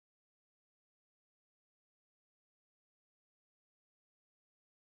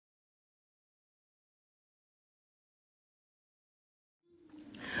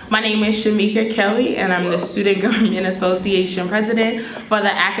My name is Shamika Kelly, and I'm the Student Government Association President for the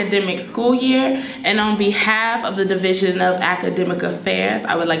academic school year. And on behalf of the Division of Academic Affairs,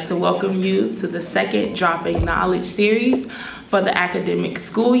 I would like to welcome you to the second Droppin Knowledge series for the academic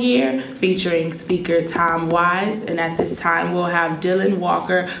school year, featuring speaker Tom Wise. And at this time, we'll have Dylan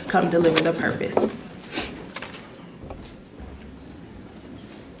Walker come deliver the purpose.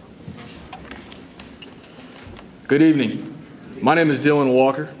 Good evening. My name is Dylan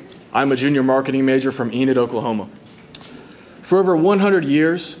Walker. I'm a junior marketing major from Enid, Oklahoma. For over 100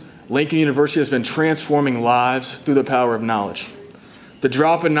 years, Lincoln University has been transforming lives through the power of knowledge. The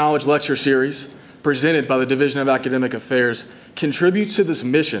Droppin Knowledge lecture series, presented by the Division of Academic Affairs, contributes to this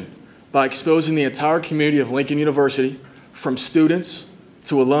mission by exposing the entire community of Lincoln University, from students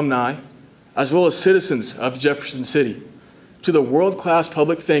to alumni, as well as citizens of Jefferson City, to the world-class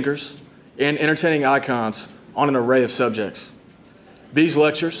public thinkers and entertaining icons on an array of subjects. These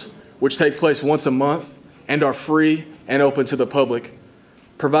lectures, which take place once a month and are free and open to the public,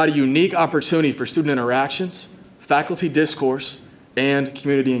 provide a unique opportunity for student interactions, faculty discourse, and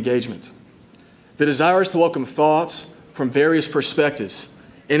community engagement. The desire is to welcome thoughts from various perspectives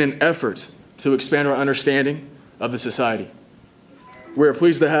in an effort to expand our understanding of the society. We are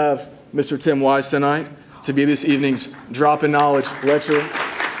pleased to have Mr. Tim Wise tonight to be this evening's Droppin Knowledge lecturer.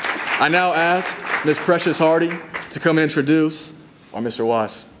 I now ask Ms. Precious Hardy to come and introduce our Mr.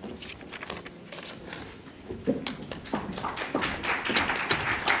 Wise.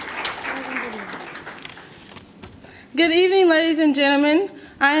 Good evening, ladies and gentlemen.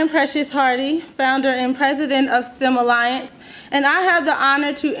 I am Precious Hardy, founder and president of STEM Alliance, and I have the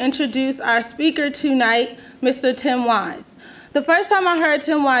honor to introduce our speaker tonight, Mr. Tim Wise. The first time I heard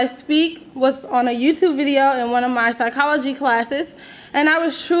Tim Wise speak was on a YouTube video in one of my psychology classes, and I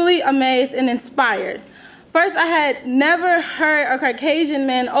was truly amazed and inspired. First, I had never heard a Caucasian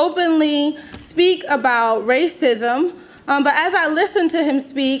man openly speak about racism, but as I listened to him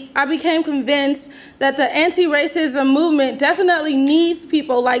speak, I became convinced that the anti-racism movement definitely needs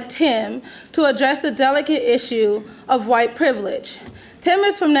people like Tim to address the delicate issue of white privilege. Tim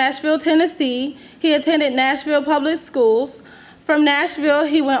is from Nashville, Tennessee. He attended Nashville Public Schools. From Nashville,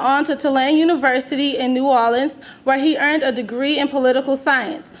 he went on to Tulane University in New Orleans, where he earned a degree in political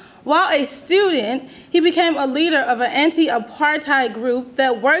science. While a student, he became a leader of an anti-apartheid group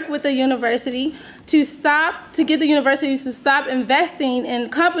that worked with the university to get the university to stop investing in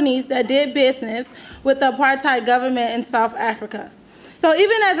companies that did business with the apartheid government in South Africa. So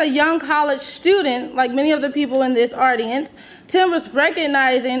even as a young college student, like many of the people in this audience, Tim was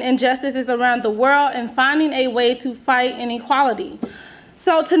recognizing injustices around the world and finding a way to fight inequality.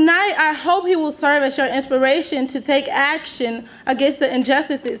 So tonight, I hope he will serve as your inspiration to take action against the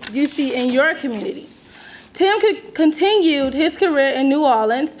injustices you see in your community. Tim continued his career in New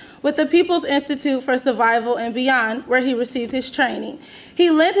Orleans with the People's Institute for Survival and Beyond, where he received his training. He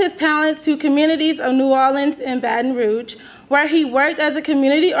lent his talents to communities of New Orleans and Baton Rouge, where he worked as a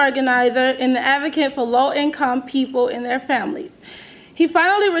community organizer and an advocate for low-income people and their families. He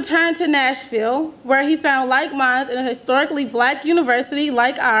finally returned to Nashville, where he found like minds in a historically black university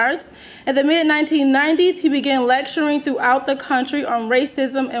like ours. In the mid-1990s, he began lecturing throughout the country on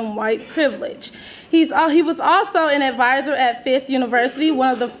racism and white privilege. He was also an advisor at Fisk University,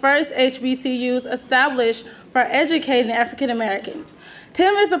 one of the first HBCUs established for educating African Americans.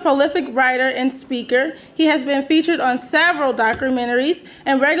 Tim is a prolific writer and speaker. He has been featured on several documentaries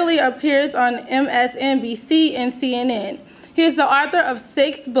and regularly appears on MSNBC and CNN. He is the author of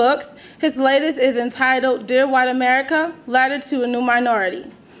 6 books. His latest is entitled Dear White America, Letter to a New Minority.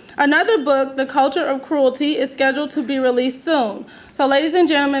 Another book, The Culture of Cruelty, is scheduled to be released soon. So ladies and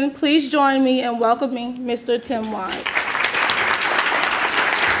gentlemen, please join me in welcoming Mr. Tim Wise.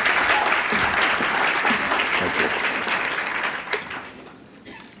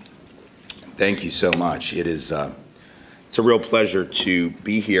 Thank you so much. It's a real pleasure to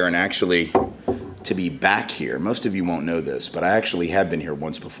be here and actually to be back here. Most of you won't know this, but I actually have been here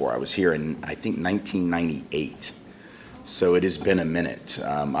once before. I was here in, I think, 1998. So it has been a minute.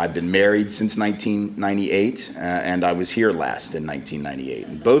 I've been married since 1998, and I was here last in 1998.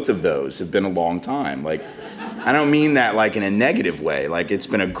 And both of those have been a long time. Like, I don't mean that like in a negative way. Like, it's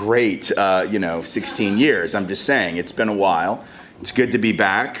been a great, 16 years. I'm just saying, it's been a while. It's good to be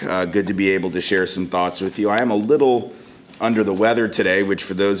back. Good to be able to share some thoughts with you. I am a little under the weather today, which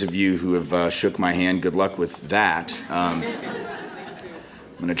for those of you who have shook my hand, good luck with that. I'm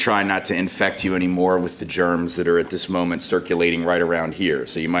going to try not to infect you anymore with the germs that are at this moment circulating right around here.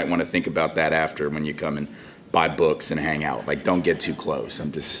 So you might want to think about that after when you come and buy books and hang out. Like, don't get too close,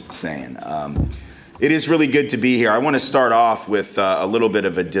 I'm just saying. It is really good to be here. I want to start off with a little bit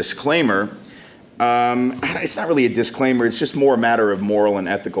of a disclaimer. It's not really a disclaimer, it's just more a matter of moral and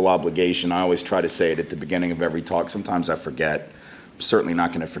ethical obligation. I always try to say it at the beginning of every talk. Sometimes I forget. I'm certainly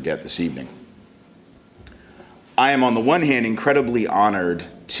not going to forget this evening. I am, on the one hand, incredibly honored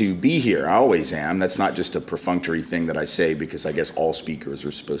to be here. I always am. That's not just a perfunctory thing that I say because I guess all speakers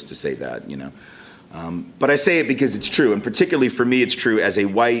are supposed to say that, you know. But I say it because it's true, and particularly for me it's true as a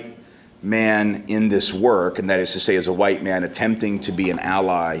white man in this work, and that is to say as a white man attempting to be an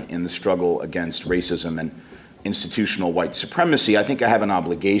ally in the struggle against racism and institutional white supremacy. I think I have an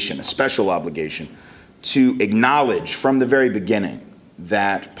obligation, a special obligation, to acknowledge from the very beginning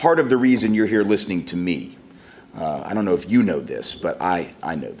that part of the reason you're here listening to me, I don't know if you know this, but I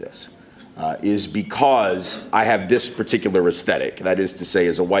know this, is because I have this particular aesthetic. That is to say,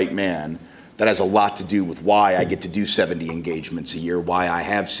 as a white man, that has a lot to do with why I get to do 70 engagements a year, why I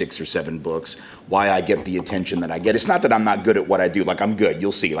have 6 or 7 books, why I get the attention that I get. It's not that I'm not good at what I do. Like, I'm good.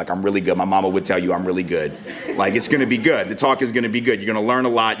 You'll see. Like, I'm really good. My mama would tell you I'm really good. Like, it's going to be good. The talk is going to be good. You're going to learn a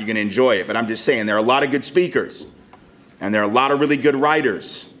lot. You're going to enjoy it. But I'm just saying there are a lot of good speakers, and there are a lot of really good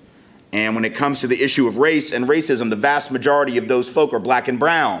writers. And when it comes to the issue of race and racism, the vast majority of those folk are black and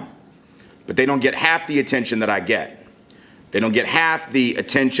brown. But they don't get half the attention that I get. They don't get half the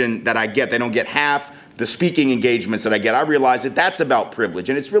attention that I get. They don't get half the speaking engagements that I get. I realize that that's about privilege.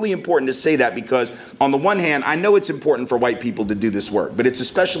 And it's really important to say that because, on the one hand, I know it's important for white people to do this work, but it's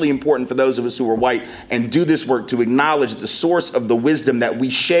especially important for those of us who are white and do this work to acknowledge the source of the wisdom that we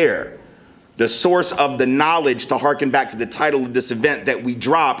share. The source of the knowledge, to harken back to the title of this event, that we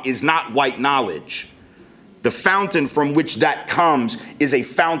drop is not white knowledge. The fountain from which that comes is a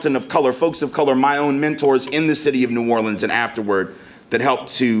fountain of color. Folks of color, my own mentors in the city of New Orleans and afterward, that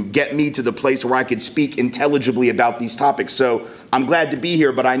helped to get me to the place where I could speak intelligibly about these topics. So I'm glad to be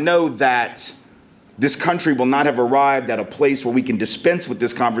here, but I know that this country will not have arrived at a place where we can dispense with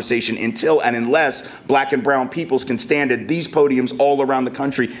this conversation until and unless black and brown peoples can stand at these podiums all around the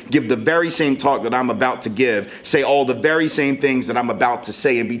country, give the very same talk that I'm about to give, say all the very same things that I'm about to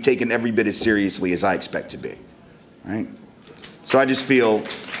say, and be taken every bit as seriously as I expect to be. Right? So I just feel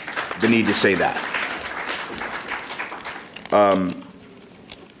the need to say that.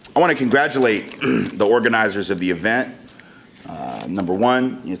 I want to congratulate the organizers of the event. Number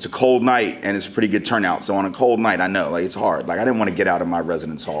one, it's a cold night and it's a pretty good turnout. So on a cold night, I know, like, it's hard. Like, I didn't want to get out of my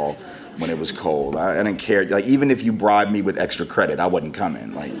residence hall when it was cold. I didn't care. Like, even if you bribed me with extra credit, I wasn't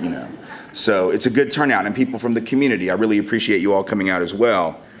coming. Like, you know. So it's a good turnout, and people from the community, I really appreciate you all coming out as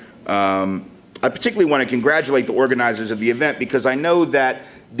well. I particularly want to congratulate the organizers of the event because I know that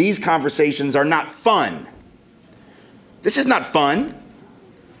these conversations are not fun. This is not fun.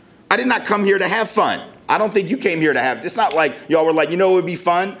 I did not come here to have fun. I don't think you came here to have, it's not like y'all were like, you know what would be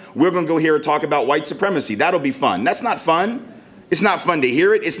fun? We're going to go here and talk about white supremacy. That'll be fun. That's not fun. It's not fun to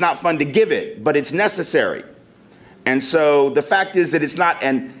hear it. It's not fun to give it, but it's necessary. And so the fact is that it's not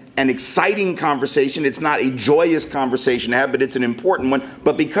an exciting conversation. It's not a joyous conversation to have, but it's an important one.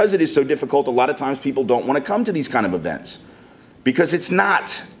 But because it is so difficult, a lot of times people don't want to come to these kind of events because it's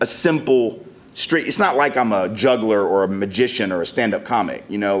not a simple, straight, it's not like I'm a juggler or a magician or a stand-up comic,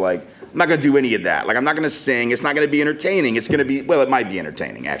 you know, like, I'm not going to do any of that. Like, I'm not going to sing. It's not going to be entertaining. It's going to be, well, it might be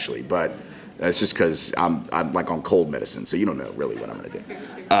entertaining, actually, but it's just because I'm like on cold medicine, so you don't know really what I'm going to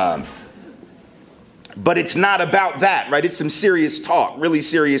do. But it's not about that, right? It's some serious talk, really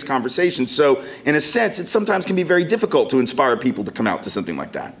serious conversation. So in a sense, it sometimes can be very difficult to inspire people to come out to something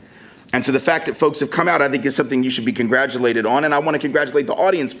like that. And so the fact that folks have come out, I think, is something you should be congratulated on. And I want to congratulate the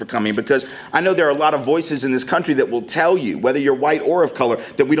audience for coming because I know there are a lot of voices in this country that will tell you, whether you're white or of color,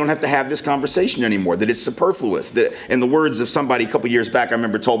 that we don't have to have this conversation anymore, that it's superfluous. That, in the words of somebody a couple years back, I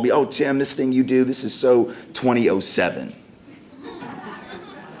remember told me, oh, Tim, this thing you do, this is so 2007.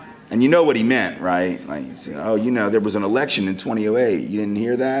 And you know what he meant, right? Like, he said, oh, you know, there was an election in 2008. You didn't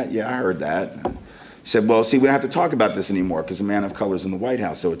hear that? Yeah, I heard that. He said, well, see, we don't have to talk about this anymore because a man of color is in the White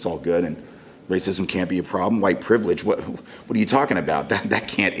House, so it's all good, and racism can't be a problem. White privilege, what are you talking about? That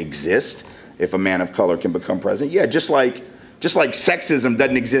can't exist if a man of color can become president. Yeah, just like sexism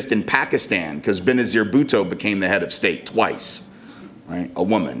doesn't exist in Pakistan because Benazir Bhutto became the head of state twice, right? A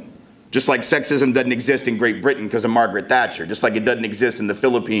woman. Just like sexism doesn't exist in Great Britain because of Margaret Thatcher. Just like it doesn't exist in the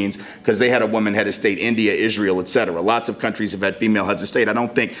Philippines because they had a woman head of state, India, Israel, etc. Lots of countries have had female heads of state. I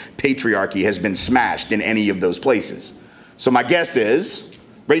don't think patriarchy has been smashed in any of those places. So my guess is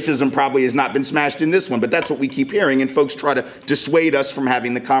racism probably has not been smashed in this one, but that's what we keep hearing, and folks try to dissuade us from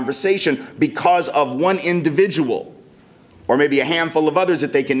having the conversation because of one individual, or maybe a handful of others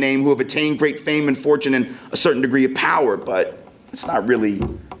that they can name who have attained great fame and fortune and a certain degree of power, but it's not really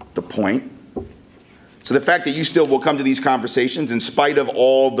the point. So the fact that you still will come to these conversations in spite of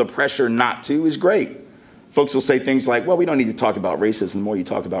all the pressure not to is great. Folks will say things like, well, we don't need to talk about racism. The more you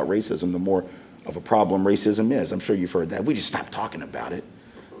talk about racism, the more of a problem racism is. I'm sure you've heard that. We just stopped talking about it,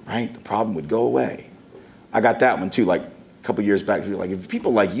 right? The problem would go away. I got that one too, like a couple years back. Like, if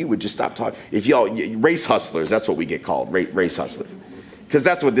people like you would just stop talking, if y'all, race hustlers, that's what we get called, race hustlers. Because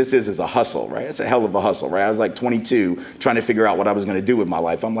that's what this is a hustle, right? It's a hell of a hustle, right? I was like 22 trying to figure out what I was going to do with my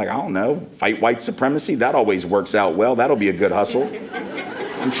life. I'm like, I don't know, fight white supremacy? That always works out well. That'll be a good hustle.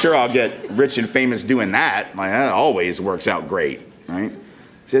 I'm sure I'll get rich and famous doing that. Like, that always works out great, right?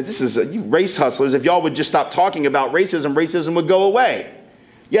 So this is, you race hustlers, if y'all would just stop talking about racism, racism would go away.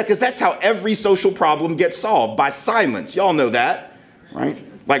 Yeah, because that's how every social problem gets solved, by silence. Y'all know that, right?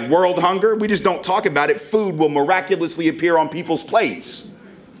 Like world hunger, we just don't talk about it. Food will miraculously appear on people's plates.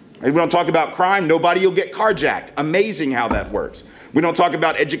 We don't talk about crime, nobody will get carjacked. Amazing how that works. We don't talk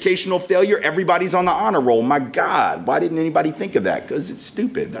about educational failure, everybody's on the honor roll. My God, why didn't anybody think of that? Because it's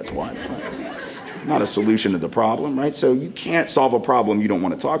stupid, that's why. It's not a solution to the problem, right? So you can't solve a problem you don't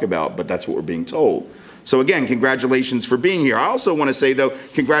want to talk about, but that's what we're being told. So again, congratulations for being here. I also want to say, though,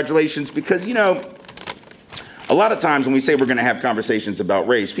 congratulations because, you know, a lot of times when we say we're going to have conversations about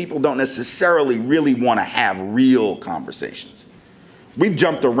race, people don't necessarily really want to have real conversations. We've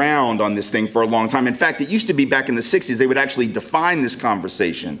jumped around on this thing for a long time. In fact, it used to be back in the 60s, they would actually define this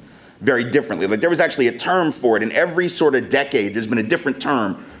conversation very differently. Like there was actually a term for it. In every sort of decade, there's been a different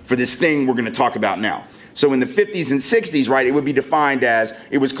term for this thing we're going to talk about now. So in the 50s and 60s, right, it would be defined as,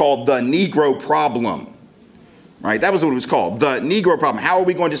 it was called the Negro problem, right? That was what it was called, the Negro problem. How are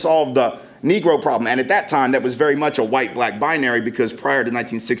we going to solve the Negro problem? And at that time, that was very much a white-black binary because prior to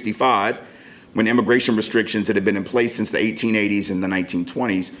 1965, when immigration restrictions that had been in place since the 1880s and the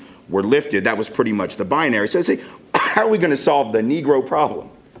 1920s were lifted, that was pretty much the binary. So I say, how are we going to solve the Negro problem,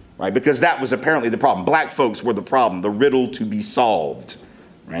 right? Because that was apparently the problem. Black folks were the problem, the riddle to be solved,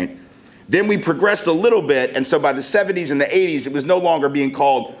 right? Then we progressed a little bit, and so by the 70s and the 80s, it was no longer being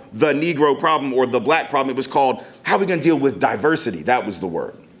called the Negro problem or the black problem. It was called, how are we going to deal with diversity? That was the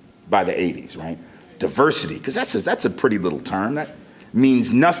word by the 80s, right? Diversity, because that's a pretty little term. That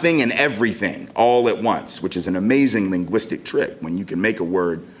means nothing and everything all at once, which is an amazing linguistic trick. When you can make a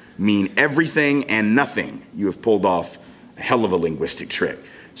word mean everything and nothing, you have pulled off a hell of a linguistic trick.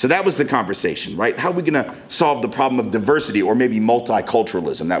 So that was the conversation, right? How are we going to solve the problem of diversity or maybe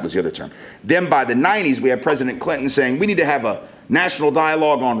multiculturalism? That was the other term. Then by the 90s, we had President Clinton saying we need to have a national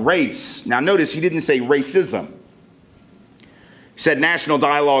dialogue on race. Now notice he didn't say racism. He said national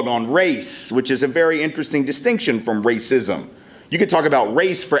dialogue on race, which is a very interesting distinction from racism. You could talk about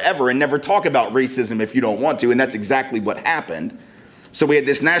race forever and never talk about racism if you don't want to, and that's exactly what happened. So we had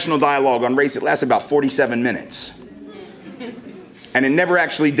this national dialogue on race. It lasted about 47 minutes. And it never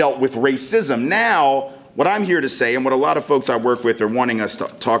actually dealt with racism. Now, what I'm here to say, and what a lot of folks I work with are wanting us to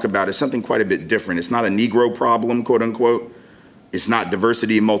talk about, is something quite a bit different. It's not a Negro problem, quote unquote. It's not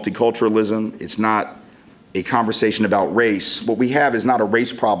diversity and multiculturalism. It's not a conversation about race. What we have is not a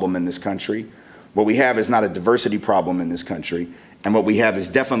race problem in this country. What we have is not a diversity problem in this country. And what we have is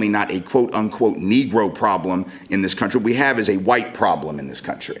definitely not a quote unquote Negro problem in this country. What we have is a white problem in this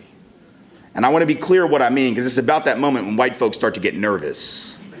country. And I want to be clear what I mean, because it's about that moment when white folks start to get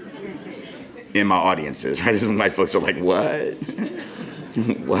nervous in my audiences, right? This is when white folks are like, what?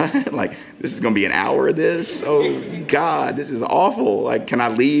 What? Like, this is going to be an hour of this? Oh, God, this is awful. Like, can I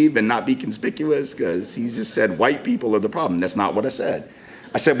leave and not be conspicuous? Because he just said white people are the problem. That's not what I said.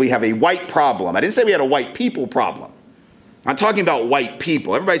 I said we have a white problem. I didn't say we had a white people problem. I'm talking about white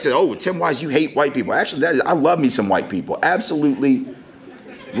people. Everybody says, oh, Tim Wise, you hate white people. Actually, I love me some white people. Absolutely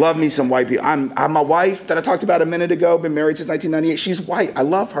love me some white people. I'm my wife that I talked about a minute ago, been married since 1998. She's white. I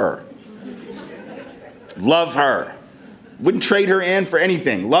love her. Love her. Wouldn't trade her in for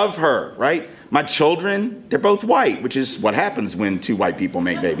anything. Love her, right? My children, they're both white, which is what happens when two white people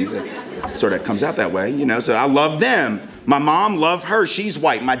make babies. It sort of comes out that way, you know, so I love them. My mom, love her. She's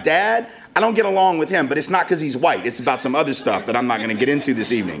white. My dad, I don't get along with him, but it's not because he's white. It's about some other stuff that I'm not going to get into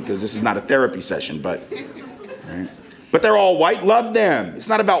this evening because this is not a therapy session, but... Right? But they're all white, love them. It's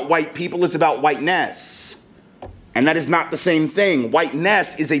not about white people, it's about whiteness. And that is not the same thing.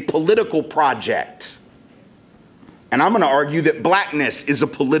 Whiteness is a political project. And I'm going to argue that blackness is a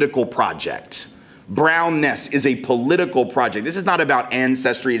political project. Brownness is a political project. This is not about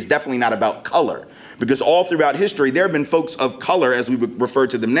ancestry, it's definitely not about color. Because all throughout history, there have been folks of color, as we would refer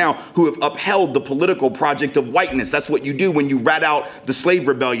to them now, who have upheld the political project of whiteness. That's what you do when you rat out the slave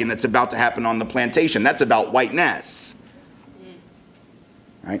rebellion that's about to happen on the plantation. That's about whiteness.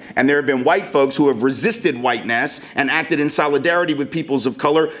 Right? And there have been white folks who have resisted whiteness and acted in solidarity with peoples of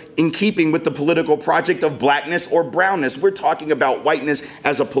color in keeping with the political project of blackness or brownness. We're talking about whiteness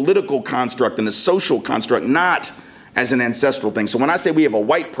as a political construct and a social construct, not as an ancestral thing. So when I say we have a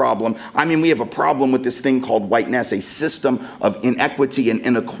white problem, I mean we have a problem with this thing called whiteness, a system of inequity and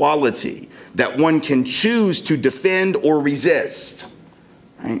inequality that one can choose to defend or resist.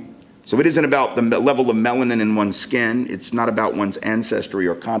 Right? So it isn't about the level of melanin in one's skin. It's not about one's ancestry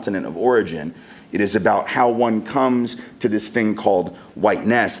or continent of origin. It is about how one comes to this thing called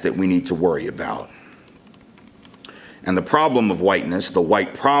whiteness that we need to worry about. And the problem of whiteness, the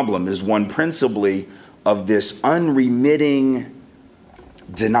white problem, is one principally of this unremitting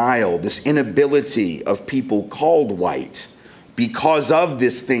denial, this inability of people called white because of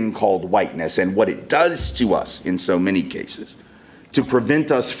this thing called whiteness and what it does to us in so many cases, to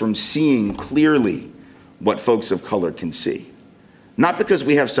prevent us from seeing clearly what folks of color can see. Not because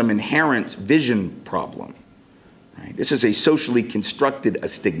we have some inherent vision problem. Right? This is a socially constructed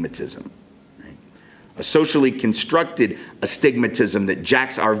astigmatism. Right? A socially constructed astigmatism that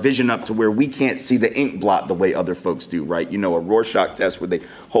jacks our vision up to where we can't see the ink blot the way other folks do, right? You know, a Rorschach test where they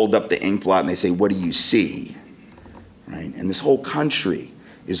hold up the ink blot and they say, what do you see? Right? And this whole country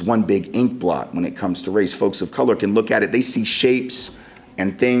is one big ink blot when it comes to race. Folks of color can look at it, they see shapes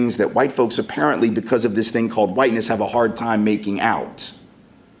and things that white folks apparently, because of this thing called whiteness, have a hard time making out.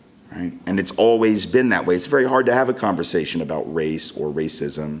 Right? And it's always been that way. It's very hard to have a conversation about race or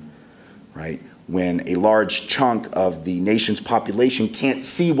racism, right, when a large chunk of the nation's population can't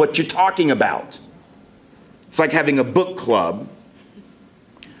see what you're talking about. It's like having a book club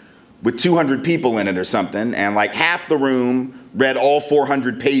with 200 people in it or something, and like half the room read all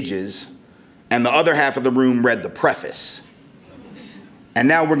 400 pages, and the other half of the room read the preface. And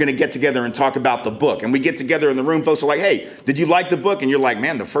now we're gonna get together and talk about the book. And we get together in the room, folks are like, hey, did you like the book? And you're like,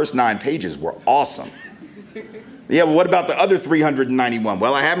 man, the first 9 pages were awesome. Yeah, well, what about the other 391?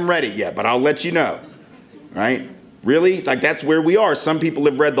 Well, I haven't read it yet, but I'll let you know, right? Really? Like, that's where we are. Some people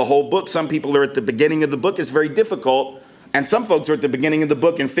have read the whole book. Some people are at the beginning of the book. It's very difficult. And some folks are at the beginning of the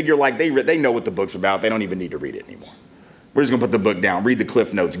book and figure like they know what the book's about. They don't even need to read it anymore. We're just gonna put the book down, read the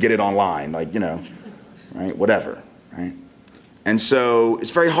cliff notes, get it online, like, you know, right? Whatever, right? And so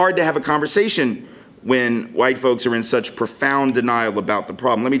it's very hard to have a conversation when white folks are in such profound denial about the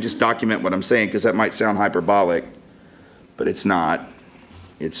problem. Let me just document what I'm saying, because that might sound hyperbolic, but it's not.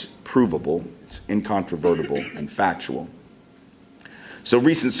 It's provable, it's incontrovertible and factual. So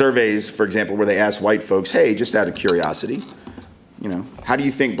recent surveys, for example, where they ask white folks, hey, just out of curiosity, you know, how do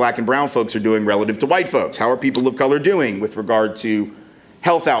you think black and brown folks are doing relative to white folks? How are people of color doing with regard to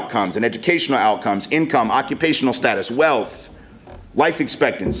health outcomes and educational outcomes, income, occupational status, wealth, life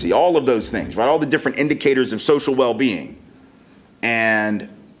expectancy, all of those things, right? All the different indicators of social well-being. And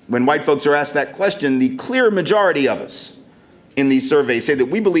when white folks are asked that question, the clear majority of us in these surveys say that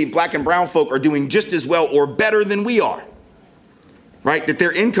we believe black and brown folk are doing just as well or better than we are, right? That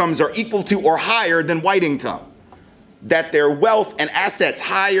their incomes are equal to or higher than white income, that their wealth and assets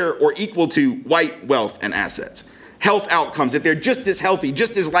higher or equal to white wealth and assets. Health outcomes, that they're just as healthy,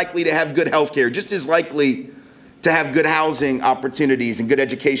 just as likely to have good health care, just as likely to have good housing opportunities and good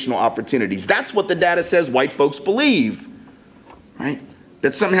educational opportunities. That's what the data says white folks believe, right?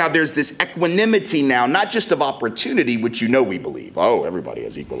 That somehow there's this equanimity now, not just of opportunity, which you know we believe. Oh, everybody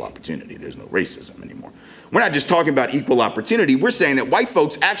has equal opportunity. There's no racism anymore. We're not just talking about equal opportunity. We're saying that white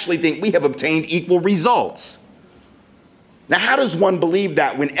folks actually think we have obtained equal results. Now, how does one believe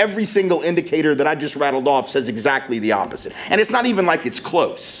that when every single indicator that I just rattled off says exactly the opposite? And it's not even like it's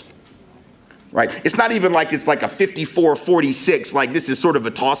close, right? It's not even like it's like a 54-46, like this is sort of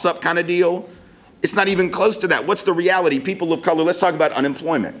a toss-up kind of deal. It's not even close to that. What's the reality? People of color, let's talk about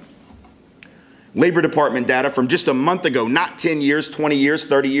unemployment. Labor Department data from just a month ago, not 10 years, 20 years,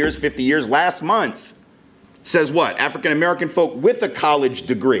 30 years, 50 years, last month, says what? African American folk with a college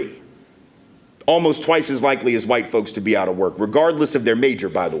degree, almost twice as likely as white folks to be out of work, regardless of their major,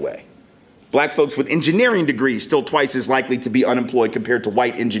 by the way. Black folks with engineering degrees still twice as likely to be unemployed compared to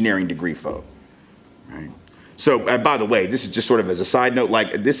white engineering degree folk. Right? So, by the way, this is just sort of as a side note,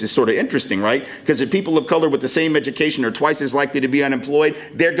 like this is sort of interesting, right? Because if people of color with the same education are twice as likely to be unemployed,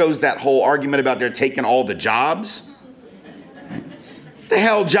 there goes that whole argument about they're taking all the jobs. Right? The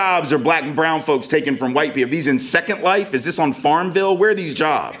hell jobs are black and brown folks taking from white people? Are these in Second Life? Is this on Farmville? Where are these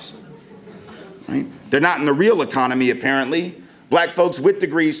jobs? Right? They're not in the real economy, apparently. Black folks with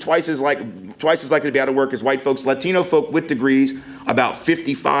degrees twice as likely to be out of work as white folks. Latino folk with degrees about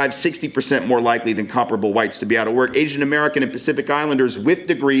 55-60% more likely than comparable whites to be out of work. Asian American and Pacific Islanders with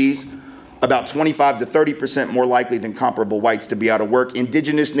degrees about 25 to 30% more likely than comparable whites to be out of work.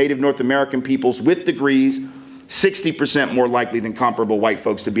 Indigenous Native North American peoples with degrees, 60% more likely than comparable white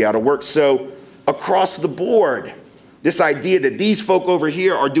folks to be out of work. So across the board, this idea that these folk over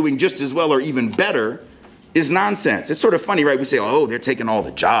here are doing just as well or even better is nonsense. It's sort of funny, right? We say, oh, they're taking all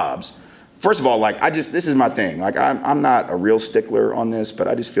the jobs. First of all, like, this is my thing. Like, I'm not a real stickler on this, but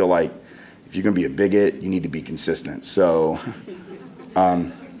I just feel like if you're gonna be a bigot, you need to be consistent. So,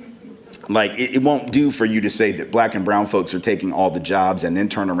 like, it won't do for you to say that black and brown folks are taking all the jobs and then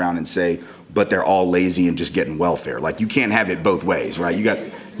turn around and say, but they're all lazy and just getting welfare. Like, you can't have it both ways, right?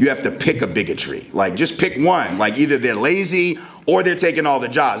 You have to pick a bigotry. Like, just pick one. Like, either they're lazy or they're taking all the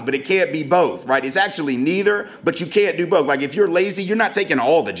jobs, but it can't be both, right? It's actually neither, but you can't do both. Like, if you're lazy, you're not taking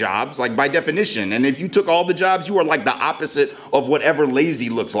all the jobs, like, by definition. And if you took all the jobs, you are like the opposite of whatever lazy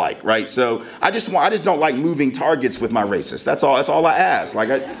looks like, right? So I just don't like moving targets with my racist. That's all I ask.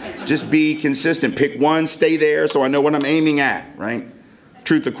 Like, just be consistent. Pick one, stay there, so I know what I'm aiming at, right?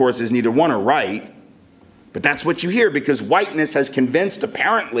 Truth, of course, is neither one are right, but that's what you hear because whiteness has convinced,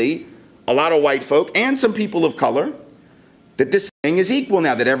 apparently, a lot of white folk and some people of color that this thing is equal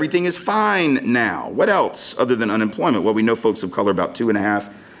now, that everything is fine now. What else other than unemployment? Well, we know folks of color about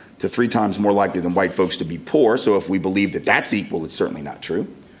 2.5 to 3 times more likely than white folks to be poor, so if we believe that that's equal, it's certainly not true.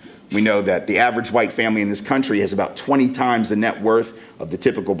 We know that the average white family in this country has about 20 times the net worth of the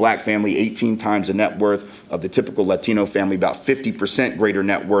typical black family, 18 times the net worth of the typical Latino family, about 50% greater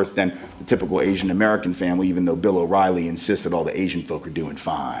net worth than the typical Asian American family, even though Bill O'Reilly insists that all the Asian folk are doing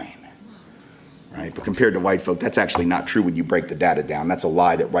fine. Right? But compared to white folk, that's actually not true when you break the data down. That's a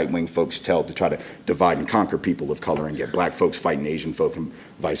lie that right-wing folks tell to try to divide and conquer people of color and get black folks fighting Asian folk and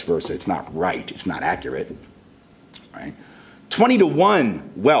vice versa. It's not right. It's not accurate. Right?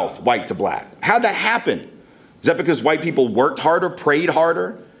 20-to-1 wealth, white to black. How'd that happen? Is that because white people worked harder, prayed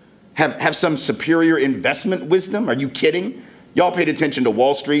harder, have some superior investment wisdom? Are you kidding? Y'all paid attention to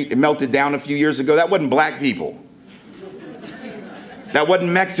Wall Street. It melted down a few years ago. That wasn't black people. That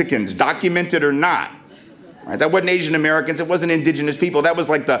wasn't Mexicans, documented or not. Right? That wasn't Asian Americans. It wasn't indigenous people. That was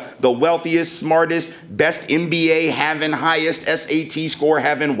like the wealthiest, smartest, best MBA having, highest SAT score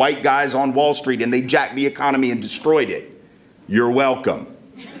having white guys on Wall Street, and they jacked the economy and destroyed it. You're welcome.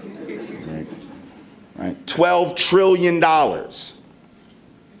 Right? $12 trillion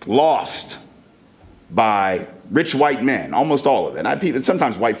lost by rich white men, almost all of it.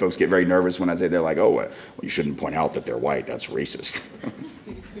 Sometimes white folks get very nervous when I say they're like, oh, well, you shouldn't point out that they're white, that's racist.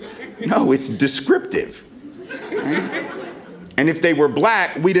 No, it's descriptive. Right? And if they were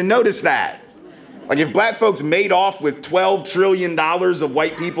black, we'd have noticed that. Like if black folks made off with $12 trillion of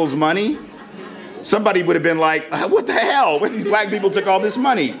white people's money, somebody would have been like, what the hell? Where these black people took all this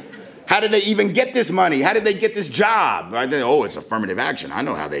money? How did they even get this money? How did they get this job? Right? Oh, it's affirmative action. I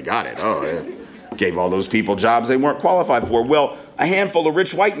know how they got it. Oh, yeah. Gave all those people jobs they weren't qualified for. Well, a handful of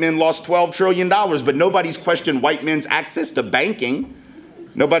rich white men lost $12 trillion, but nobody's questioned white men's access to banking.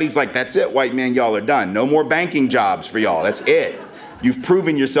 Nobody's like, that's it, white men, y'all are done. No more banking jobs for y'all. That's it. You've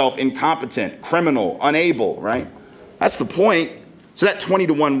proven yourself incompetent, criminal, unable, right? That's the point. So that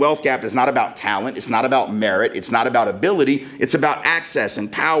 20-to-1 wealth gap is not about talent. It's not about merit. It's not about ability. It's about access and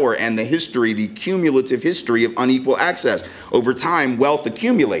power and the history, the cumulative history of unequal access. Over time, wealth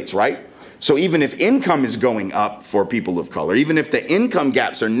accumulates, right? So even if income is going up for people of color, even if the income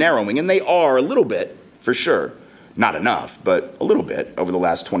gaps are narrowing, and they are a little bit, for sure, not enough, but a little bit over the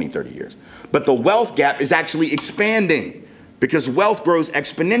last 20, 30 years. But the wealth gap is actually expanding because wealth grows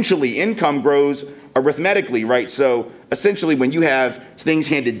exponentially, income grows arithmetically, right? So essentially when you have things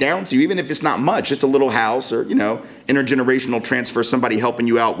handed down to you, even if it's not much, just a little house or, intergenerational transfer, somebody helping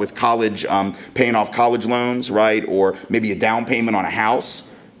you out with college, paying off college loans, right? Or maybe a down payment on a house.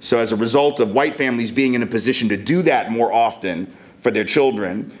 So as a result of white families being in a position to do that more often for their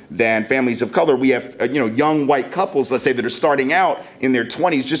children than families of color, we have, young white couples, let's say, that are starting out in their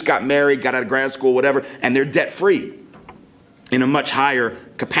 20s, just got married, got out of grad school, whatever, and they're debt-free in a much higher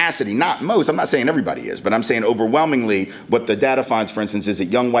capacity. Not most, I'm not saying everybody is, but I'm saying overwhelmingly what the data finds, for instance, is that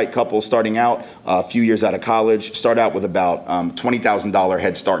young white couples starting out a few years out of college start out with about $20,000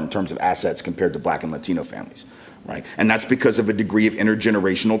 head start in terms of assets compared to black and Latino families. Right? And that's because of a degree of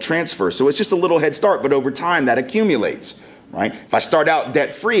intergenerational transfer. So it's just a little head start, but over time that accumulates. Right? If I start out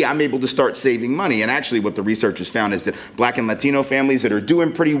debt-free, I'm able to start saving money. And actually what the researchers found is that black and Latino families that are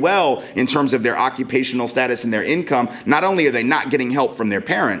doing pretty well in terms of their occupational status and their income, not only are they not getting help from their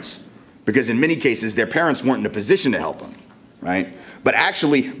parents, because in many cases their parents weren't in a position to help them, right? But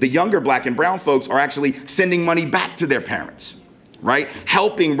actually the younger black and brown folks are actually sending money back to their parents. right?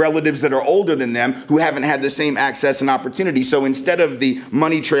 Helping relatives that are older than them who haven't had the same access and opportunity. So instead of the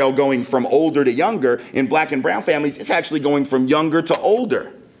money trail going from older to younger, in black and brown families, it's actually going from younger to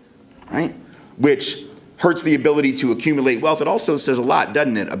older, right? Which hurts the ability to accumulate wealth. It also says a lot,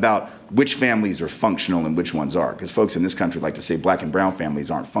 doesn't it, about which families are functional and which ones are. Because folks in this country like to say black and brown families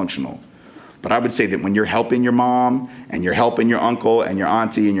aren't functional. But I would say that when you're helping your mom and you're helping your uncle and your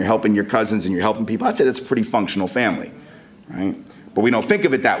auntie and you're helping your cousins and you're helping people, I'd say that's a pretty functional family, right? But we don't think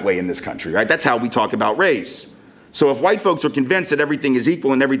of it that way in this country, right? That's how we talk about race. So if white folks are convinced that everything is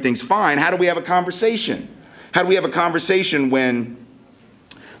equal and everything's fine, how do we have a conversation? How do we have a conversation when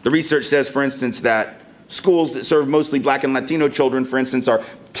the research says, for instance, that schools that serve mostly black and Latino children, for instance, are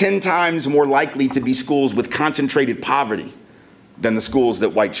 10 times more likely to be schools with concentrated poverty than the schools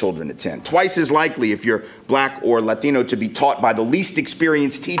that white children attend? Twice as likely if you're black or Latino to be taught by the least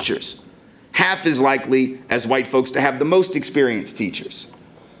experienced teachers. Half as likely as white folks to have the most experienced teachers.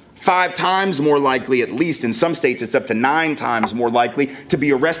 5 times more likely, at least in some states, it's up to 9 times more likely to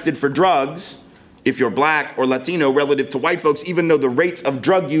be arrested for drugs if you're black or Latino relative to white folks, even though the rates of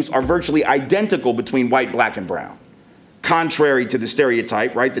drug use are virtually identical between white, black, and brown. Contrary to the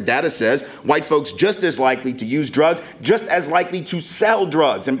stereotype, right? The data says white folks just as likely to use drugs, just as likely to sell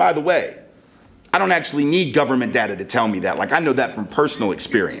drugs. And by the way, I don't actually need government data to tell me that. Like, I know that from personal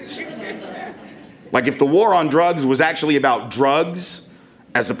experience. Like, if the war on drugs was actually about drugs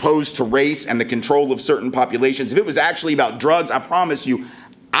as opposed to race and the control of certain populations, if it was actually about drugs, I promise you,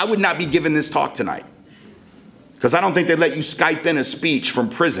 I would not be giving this talk tonight. Because I don't think they'd let you Skype in a speech from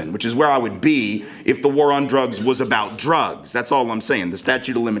prison, which is where I would be if the war on drugs was about drugs. That's all I'm saying. The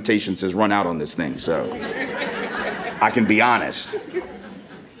statute of limitations has run out on this thing, so I can be honest.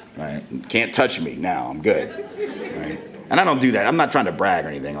 Right? Can't touch me now, I'm good. Right? And I don't do that. I'm not trying to brag or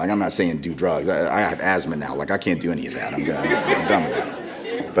anything. Like, I'm not saying do drugs. I have asthma now. Like, I can't do any of that. I'm done with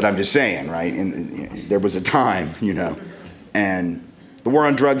that. But I'm just saying, right? And there was a time, you know, and the war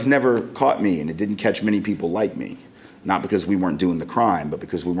on drugs never caught me, and it didn't catch many people like me. Not because we weren't doing the crime, but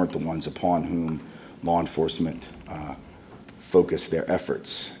because we weren't the ones upon whom law enforcement focused their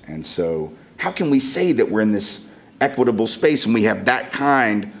efforts. And so how can we say that we're in this equitable space when we have that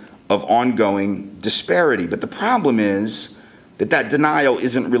kind of ongoing disparity? But the problem is that denial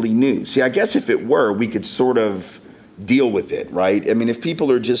isn't really new. See, I guess if it were, we could sort of deal with it, right? I mean, if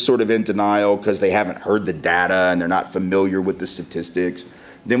people are just sort of in denial because they haven't heard the data and they're not familiar with the statistics,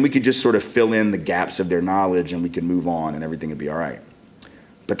 then we could just sort of fill in the gaps of their knowledge and we can move on and everything would be all right.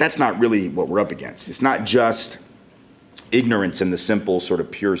 But that's not really what we're up against. It's not just ignorance in the simple sort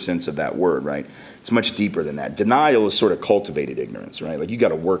of pure sense of that word, right? It's much deeper than that. Denial is sort of cultivated ignorance, right? Like, you got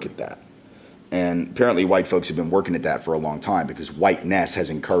to work at that. And apparently white folks have been working at that for a long time because whiteness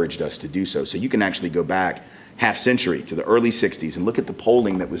has encouraged us to do so. So you can actually go back half century to the early 60s and look at the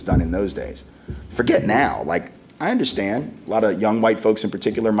polling that was done in those days. Forget now. Like, I understand a lot of young white folks in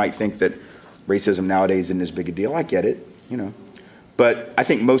particular might think that racism nowadays isn't as big a deal. I get it, you know. But I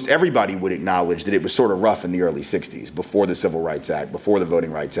think most everybody would acknowledge that it was sort of rough in the early 60s, before the Civil Rights Act, before the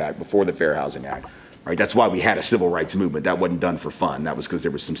Voting Rights Act, before the Fair Housing Act, right? That's why we had a civil rights movement. That wasn't done for fun. That was because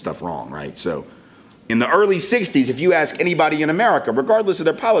there was some stuff wrong, right? So in the early 60s, if you ask anybody in America, regardless of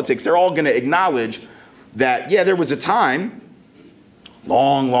their politics, they're all going to acknowledge that, yeah, there was a time,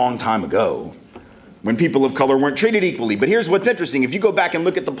 long, long time ago, when people of color weren't treated equally. But here's what's interesting. If you go back and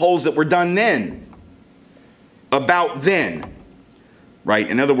look at the polls that were done then, about then, right?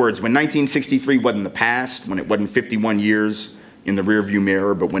 In other words, when 1963 wasn't the past, when it wasn't 51 years in the rearview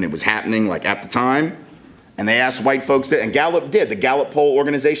mirror, but when it was happening, like at the time, and they asked white folks that, and Gallup did, the Gallup poll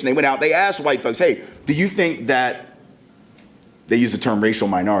organization, they went out, they asked white folks, hey, do you think that, they use the term racial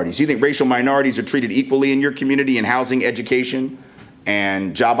minorities, do you think racial minorities are treated equally in your community in housing, education,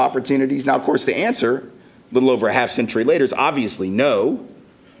 and job opportunities? Now, of course, the answer, a little over a half century later, is obviously no.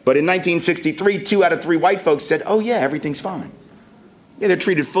 But in 1963, 2 out of 3 white folks said, oh yeah, everything's fine. Yeah, they're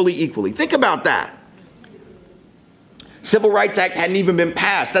treated fully equally. Think about that. Civil Rights Act hadn't even been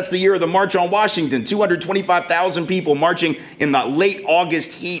passed. That's the year of the March on Washington. 225,000 people marching in the late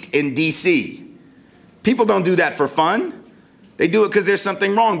August heat in DC. People don't do that for fun. They do it because there's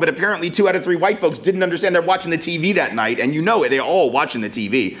something wrong. But apparently 2 out of 3 white folks didn't understand. They're watching the TV that night, and you know it. They're all watching the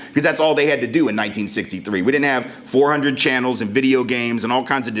TV because that's all they had to do in 1963. We didn't have 400 channels and video games and all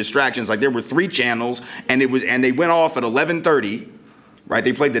kinds of distractions. Like, there were 3 channels, and they went off at 11:30. Right?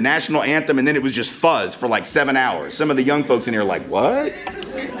 They played the national anthem, and then it was just fuzz for like 7 hours. Some of the young folks in here are like, what?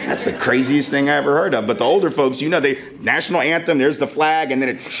 That's the craziest thing I ever heard of. But the older folks, you know, national anthem, there's the flag, and then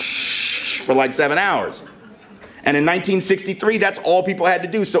it's for like 7 hours. And in 1963, that's all people had to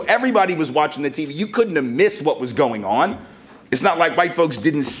do. So everybody was watching the TV. You couldn't have missed what was going on. It's not like white folks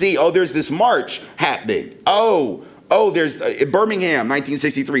didn't see, oh, there's this march happening. Oh, there's Birmingham,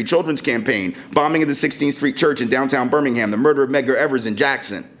 1963, Children's Campaign, bombing of the 16th Street Church in downtown Birmingham, the murder of Medgar Evers in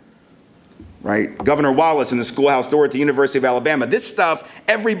Jackson, right? Governor Wallace in the schoolhouse door at the University of Alabama. This stuff,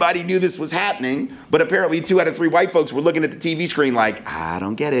 everybody knew this was happening, but apparently 2 out of 3 white folks were looking at the TV screen like, I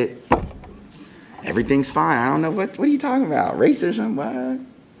don't get it. Everything's fine. I don't know, what are you talking about? Racism, what?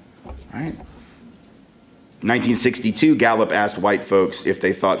 Right? 1962, Gallup asked white folks if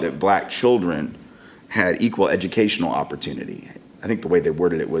they thought that black children had equal educational opportunity. I think the way they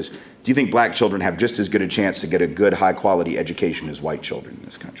worded it was, do you think black children have just as good a chance to get a good, high-quality education as white children in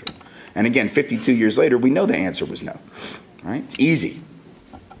this country? And again, 52 years later, we know the answer was no, right? It's easy.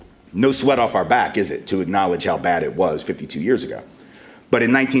 No sweat off our back, is it, to acknowledge how bad it was 52 years ago. But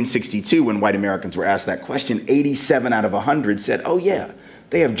in 1962, when white Americans were asked that question, 87 out of 100 said, oh yeah,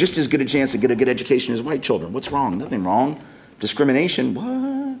 they have just as good a chance to get a good education as white children. What's wrong? Nothing wrong. Discrimination,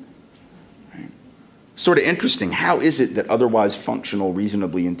 what? Sort of interesting. How is it that otherwise functional,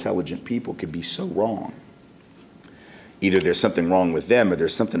 reasonably intelligent people could be so wrong? Either there's something wrong with them or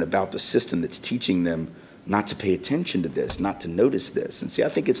there's something about the system that's teaching them not to pay attention to this, not to notice this. And see, I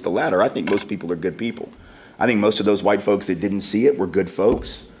think it's the latter. I think most people are good people. I think most of those white folks that didn't see it were good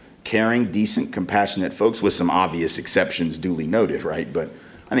folks, caring, decent, compassionate folks, with some obvious exceptions duly noted, right? But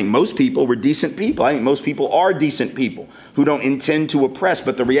I think most people were decent people. I think most people are decent people who don't intend to oppress.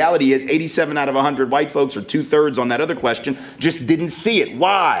 But the reality is 87 out of 100 white folks, or 2/3 on that other question, just didn't see it.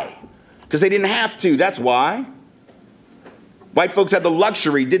 Why? Because they didn't have to. That's why. White folks had the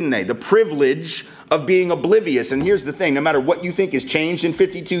luxury, didn't they? The privilege of being oblivious. And here's the thing. No matter what you think has changed in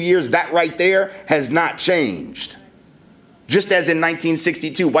 52 years, that right there has not changed. Just as in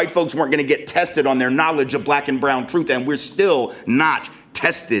 1962, white folks weren't going to get tested on their knowledge of black and brown truth, and we're still not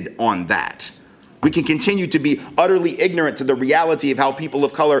tested on that. We can continue to be utterly ignorant to the reality of how people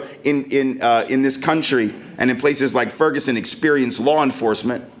of color in this country and in places like Ferguson experience law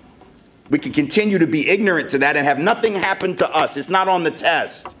enforcement. We can continue to be ignorant to that and have nothing happen to us. It's not on the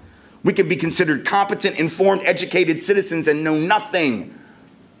test. We can be considered competent, informed, educated citizens and know nothing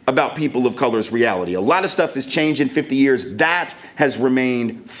about people of color's reality. A lot of stuff has changed in 50 years. That has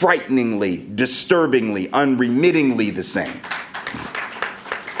remained frighteningly, disturbingly, unremittingly the same.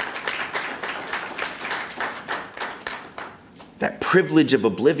 That privilege of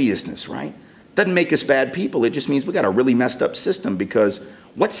obliviousness, right? Doesn't make us bad people. It just means we got a really messed up system, because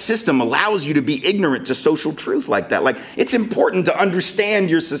what system allows you to be ignorant to social truth like that? Like, it's important to understand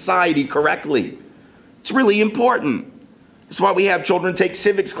your society correctly. It's really important. That's why we have children take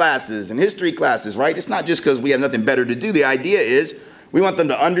civics classes and history classes, right? It's not just because we have nothing better to do. The idea is we want them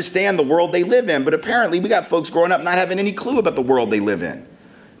to understand the world they live in. But apparently we got folks growing up not having any clue about the world they live in,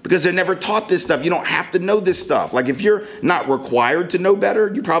 because they're never taught this stuff. You don't have to know this stuff. Like, if you're not required to know better,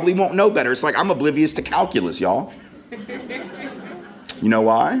 you probably won't know better. It's like, I'm oblivious to calculus, y'all. You know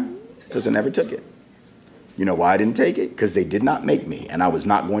why? Because I never took it. You know why I didn't take it? Because they did not make me, and I was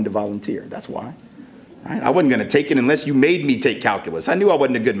not going to volunteer. That's why. Right? I wasn't going to take it unless you made me take calculus. I knew I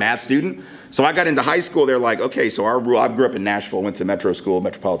wasn't a good math student. So I got into high school. They're like, okay, so our rule, I grew up in Nashville, went to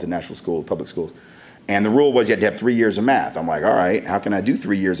Metropolitan National School, public schools. And the rule was you had to have 3 years of math. I'm like, all right, how can I do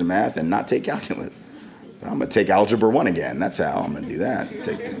 3 years of math and not take calculus? I'm going to take Algebra 1 again. That's how I'm going to do that.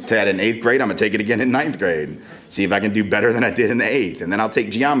 Take that in 8th grade. I'm going to take it again in 9th grade. See if I can do better than I did in the 8th. And then I'll take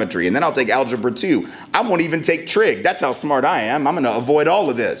geometry. And then I'll take Algebra 2. I won't even take trig. That's how smart I am. I'm going to avoid all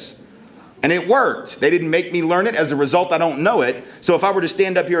of this. And it worked. They didn't make me learn it. As a result, I don't know it. So if I were to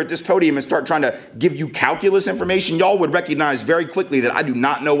stand up here at this podium and start trying to give you calculus information, y'all would recognize very quickly that I do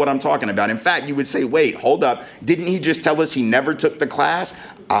not know what I'm talking about. In fact, you would say, wait, hold up. Didn't he just tell us he never took the class?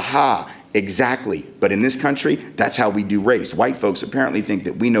 Aha, exactly. But in this country, that's how we do race. White folks apparently think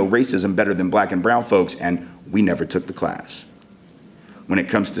that we know racism better than black and brown folks, and we never took the class. When it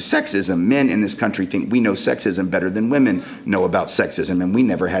comes to sexism, men in this country think we know sexism better than women know about sexism, and we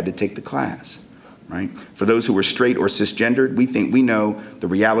never had to take the class, right? For those who are straight or cisgendered, we think we know the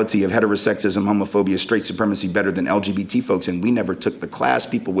reality of heterosexism, homophobia, straight supremacy better than LGBT folks, and we never took the class.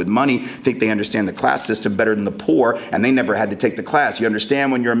 People with money think they understand the class system better than the poor, and they never had to take the class. You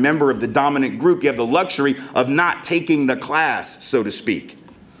understand, when you're a member of the dominant group, you have the luxury of not taking the class, so to speak.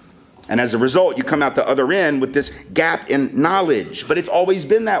 And as a result, you come out the other end with this gap in knowledge. But it's always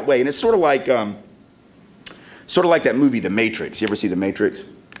been that way. And it's sort of like that movie, The Matrix. You ever see The Matrix?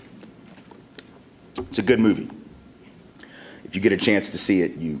 It's a good movie. If you get a chance to see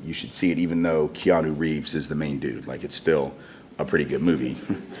it, you should see it, even though Keanu Reeves is the main dude. Like, it's still a pretty good movie.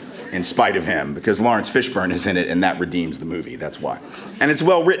 in spite of him, because Lawrence Fishburne is in it, and that redeems the movie. That's why. And it's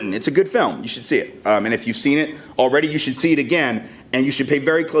well written. It's a good film. You should see it. And if you've seen it already, you should see it again, and you should pay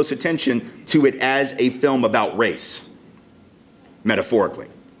very close attention to it as a film about race, metaphorically.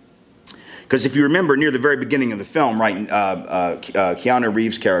 Because if you remember, near the very beginning of the film, right, Keanu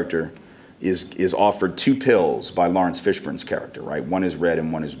Reeves' character is offered 2 pills by Lawrence Fishburne's character, right? One is red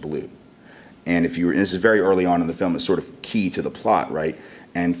and one is blue. And this is very early on in the film, it's sort of key to the plot, right?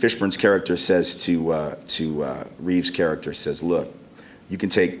 And Fishburne's character says to Reeves' character, says, look, you can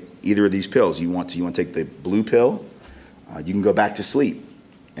take either of these pills. You want to take the blue pill, you can go back to sleep,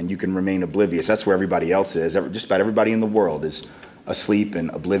 and you can remain oblivious. That's where everybody else is. Just about everybody in the world is asleep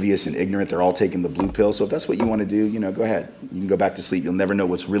and oblivious and ignorant. They're all taking the blue pill. So if that's what you want to do, go ahead. You can go back to sleep. You'll never know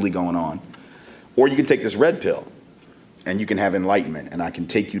what's really going on. Or you can take this red pill, and you can have enlightenment, and I can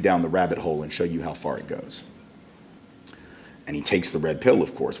take you down the rabbit hole and show you how far it goes. And he takes the red pill,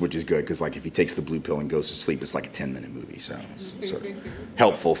 of course, which is good, because if he takes the blue pill and goes to sleep, it's like a 10-minute movie. So it's sort of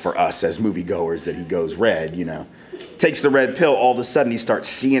helpful for us as moviegoers that he goes red, Takes the red pill, all of a sudden he starts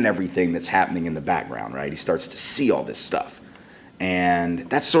seeing everything that's happening in the background, right? He starts to see all this stuff. And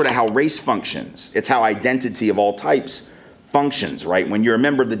that's sort of how race functions. It's how identity of all types functions, right? When you're a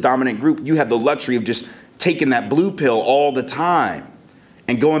member of the dominant group, you have the luxury of just taking that blue pill all the time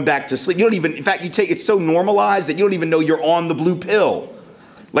and going back to sleep. You don't even, in fact, it's so normalized that you don't even know you're on the blue pill.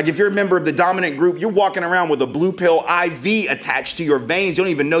 Like if you're a member of the dominant group, you're walking around with a blue pill IV attached to your veins. You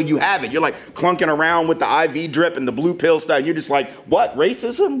don't even know you have it. You're like clunking around with the IV drip and the blue pill stuff. And you're just like, what?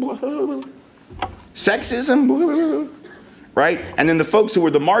 Racism? Sexism? Right? And then the folks who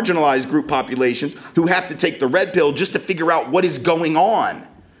are the marginalized group populations who have to take the red pill just to figure out what is going on.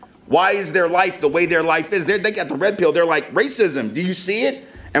 Why is their life the way their life is? They got the red pill. They're like, racism, do you see it?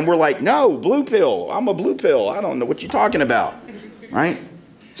 And we're like, no, blue pill. I'm a blue pill. I don't know what you're talking about. Right?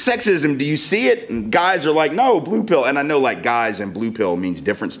 Sexism, do you see it? And guys are like, no, blue pill. And I know guys and blue pill means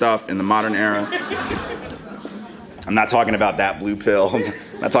different stuff in the modern era. I'm not talking about that blue pill.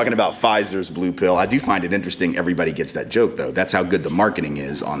 I'm not talking about Pfizer's blue pill. I do find it interesting everybody gets that joke, though. That's how good the marketing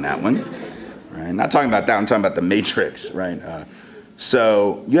is on that one. Right? Not talking about that. I'm talking about the Matrix, right?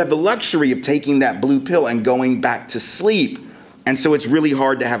 So you have the luxury of taking that blue pill and going back to sleep. And so it's really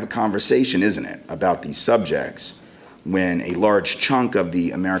hard to have a conversation, isn't it, about these subjects when a large chunk of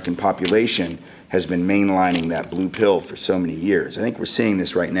the American population has been mainlining that blue pill for so many years. I think we're seeing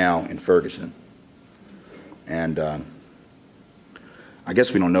this right now in Ferguson. And I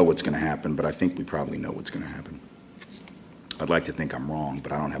guess we don't know what's going to happen, but I think we probably know what's going to happen. I'd like to think I'm wrong,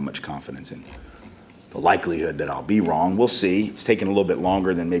 but I don't have much confidence in the likelihood that I'll be wrong. We'll see. It's taken a little bit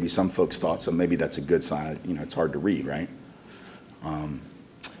longer than maybe some folks thought, so maybe that's a good sign. It's hard to read, right?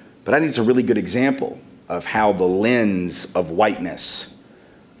 But I think it's a really good example of how the lens of whiteness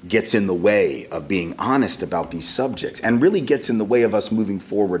gets in the way of being honest about these subjects and really gets in the way of us moving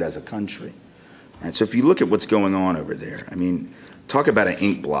forward as a country. Right, so if you look at what's going on over there, talk about an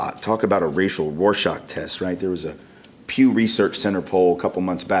ink blot, talk about a racial Rorschach test, right? There was a Pew Research Center poll a couple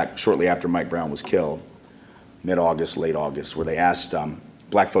months back, shortly after Mike Brown was killed, mid-August, late August, where they asked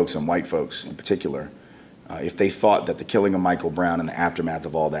black folks and white folks in particular if they thought that the killing of Michael Brown and the aftermath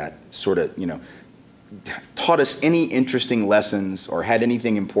of all that sort of, taught us any interesting lessons or had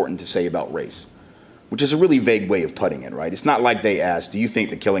anything important to say about race. Which is a really vague way of putting it, right? It's not like they asked, do you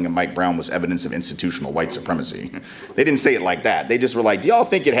think the killing of Mike Brown was evidence of institutional white supremacy? They didn't say it like that. They just were like, do y'all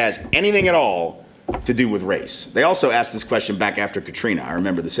think it has anything at all to do with race? They also asked this question back after Katrina. I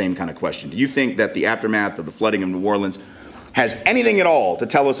remember the same kind of question. Do you think that the aftermath of the flooding of New Orleans has anything at all to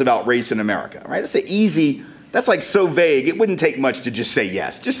tell us about race in America, right? That's easy, that's so vague, it wouldn't take much to just say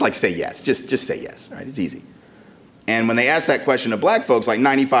yes. Just say yes, just say yes, right? It's easy. And when they asked that question to black folks,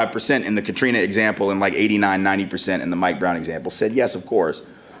 95% in the Katrina example and 89, 90% in the Mike Brown example said yes, of course.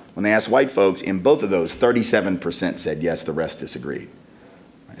 When they asked white folks, in both of those, 37% said yes, the rest disagreed.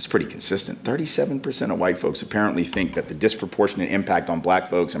 It's pretty consistent. 37% of white folks apparently think that the disproportionate impact on black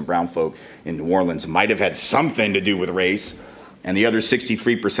folks and brown folk in New Orleans might have had something to do with race. And the other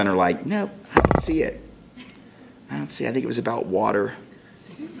 63% are like, nope, I don't see it. I don't see it. I think it was about water.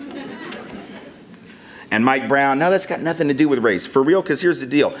 And Mike Brown, no, that's got nothing to do with race. For real, because here's the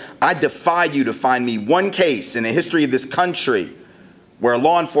deal. I defy you to find me one case in the history of this country where a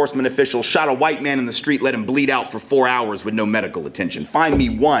law enforcement official shot a white man in the street, let him bleed out for 4 hours with no medical attention. Find me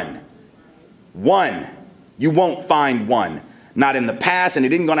one. One. You won't find one. Not in the past, and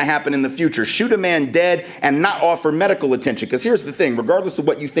it isn't going to happen in the future. Shoot a man dead and not offer medical attention. Because here's the thing. Regardless of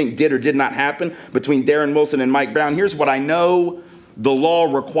what you think did or did not happen between Darren Wilson and Mike Brown, here's what I know the law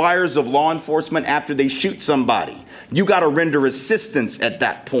requires of law enforcement after they shoot somebody. You got to render assistance at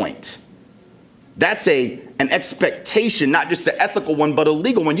that point. That's an expectation, not just an ethical one, but a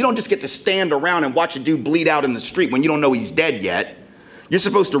legal one. You don't just get to stand around and watch a dude bleed out in the street when you don't know he's dead yet. You're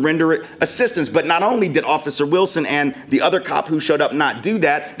supposed to render assistance. But not only did Officer Wilson and the other cop who showed up not do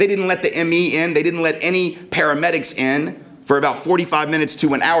that, they didn't let the ME in. They didn't let any paramedics in for about 45 minutes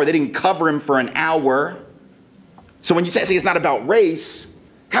to an hour. They didn't cover him for an hour. So when you say it's not about race,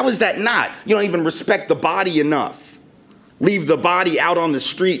 how is that not? You don't even respect the body enough. Leave the body out on the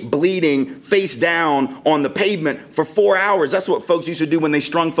street bleeding face down on the pavement for 4 hours. That's what folks used to do when they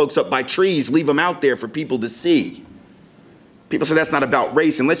strung folks up by trees, leave them out there for people to see. People say that's not about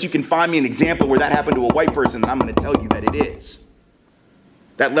race. Unless you can find me an example where that happened to a white person, then I'm going to tell you that it is.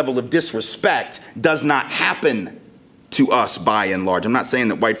 That level of disrespect does not happen to us by and large. I'm not saying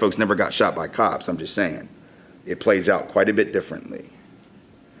that white folks never got shot by cops. I'm just saying it plays out quite a bit differently.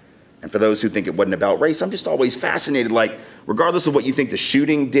 And for those who think it wasn't about race, I'm just always fascinated, like, regardless of what you think the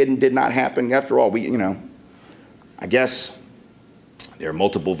shooting did and did not happen, after all, I guess there are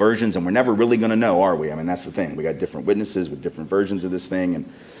multiple versions, and we're never really going to know, are we? I mean, that's the thing. We got different witnesses with different versions of this thing,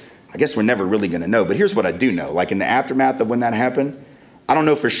 and I guess we're never really going to know. But here's what I do know. Like, in the aftermath of when that happened, I don't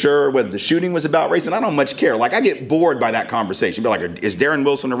know for sure whether the shooting was about race, and I don't much care. Like, I get bored by that conversation. Be like, is Darren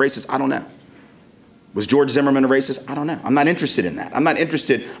Wilson a racist? I don't know. Was George Zimmerman a racist? I don't know. I'm not interested in that. I'm not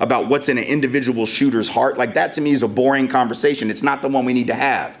interested about what's in an individual shooter's heart. Like, that to me is a boring conversation. It's not the one we need to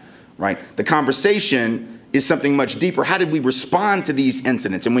have, right? The conversation is something much deeper. How did we respond to these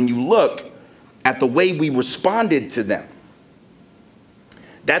incidents? And when you look at the way we responded to them,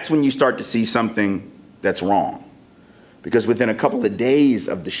 that's when you start to see something that's wrong. Because within a couple of days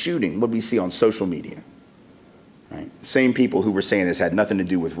of the shooting, what do we see on social media? Right? The same people who were saying this had nothing to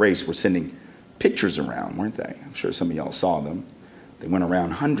do with race were sending pictures around, weren't they? I'm sure some of y'all saw them. They went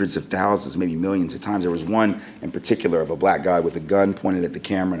around hundreds of thousands, maybe millions of times. There was one in particular of a black guy with a gun pointed at the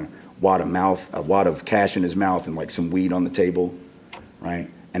camera and a wad of cash in his mouth and like some weed on the table, right?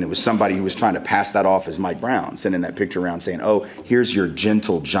 And it was somebody who was trying to pass that off as Mike Brown, sending that picture around saying, oh, here's your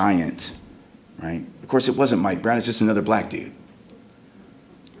gentle giant, right? Of course, it wasn't Mike Brown, it's just another black dude,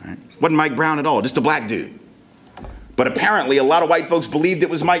 right? It wasn't Mike Brown at all, just a black dude. But apparently a lot of white folks believed it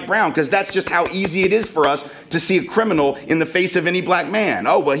was Mike Brown because that's just how easy it is for us to see a criminal in the face of any black man.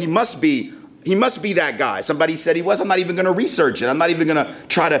 Oh, well, he must be that guy. Somebody said he was. I'm not even going to research it. I'm not even going to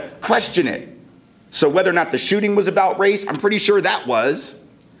try to question it. So whether or not the shooting was about race, I'm pretty sure that was.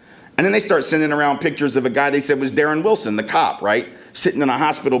 And then they start sending around pictures of a guy they said was Darren Wilson, the cop, right? Sitting in a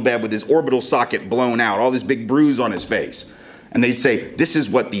hospital bed with his orbital socket blown out, all this big bruise on his face. And they'd say, this is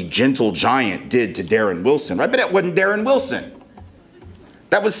what the gentle giant did to Darren Wilson. Right? But that wasn't Darren Wilson.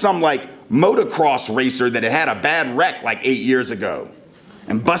 That was some like motocross racer that had a bad wreck like 8 years ago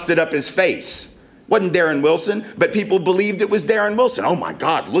and busted up his face. Wasn't Darren Wilson, but people believed it was Darren Wilson. Oh my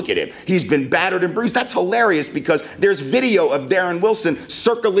God, look at him. He's been battered and bruised. That's hilarious because there's video of Darren Wilson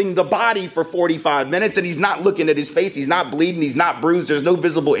circling the body for 45 minutes and he's not looking at his face. He's not bleeding. He's not bruised. There's no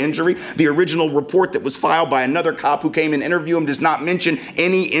visible injury. The original report that was filed by another cop who came and interviewed him does not mention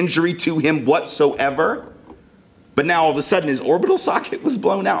any injury to him whatsoever. But now all of a sudden his orbital socket was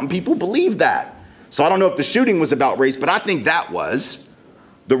blown out and people believe that. So I don't know if the shooting was about race, but I think that was.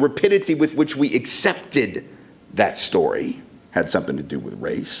 The rapidity with which we accepted that story had something to do with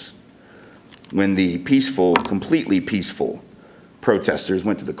race. When the peaceful, completely peaceful protesters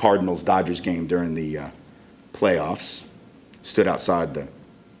went to the Cardinals-Dodgers game during the playoffs, stood outside the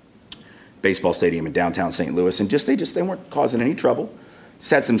baseball stadium in downtown St. Louis, and they weren't causing any trouble.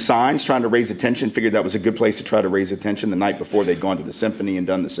 Just had some signs trying to raise attention, figured that was a good place to try to raise attention. The night before they'd gone to the symphony and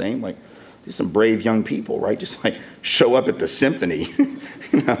done the same. Like, just some brave young people, right? Just like show up at the symphony,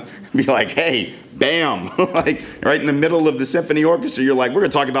 be like, hey, bam, like right in the middle of the symphony orchestra, you're like, we're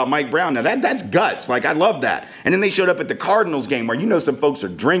gonna talk about Mike Brown. Now that's guts, like I love that. And then they showed up at the Cardinals game where some folks are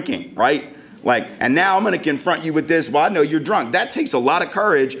drinking, right? Like, and now I'm gonna confront you with this, well, I know you're drunk. That takes a lot of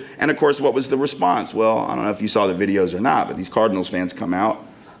courage. And of course, what was the response? Well, I don't know if you saw the videos or not, but these Cardinals fans come out,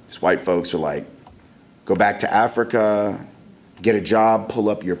 these white folks are like, go back to Africa, get a job, pull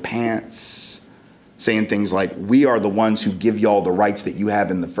up your pants, saying things like, we are the ones who give y'all the rights that you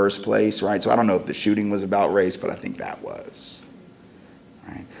have in the first place, right? So I don't know if the shooting was about race, but I think that was,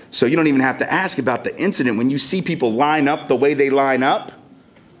 right? So you don't even have to ask about the incident. When you see people line up the way they line up,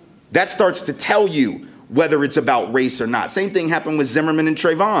 that starts to tell you whether it's about race or not. Same thing happened with Zimmerman and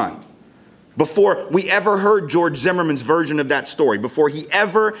Trayvon. before we ever heard George Zimmerman's version of that story, before he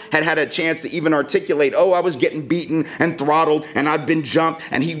ever had a chance to even articulate, oh, I was getting beaten and throttled and I'd been jumped,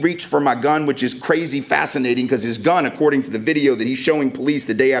 and he reached for my gun, which is crazy fascinating because his gun, according to the video that he's showing police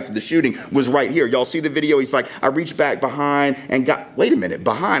the day after the shooting, was right here. Y'all see the video? He's like, I reached back behind and got, wait a minute,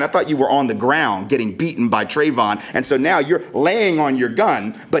 behind? I thought you were on the ground getting beaten by Trayvon, and so now you're laying on your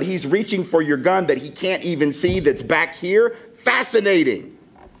gun, but he's reaching for your gun that he can't even see that's back here. Fascinating.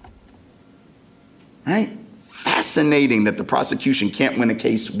 Right? Fascinating that the prosecution can't win a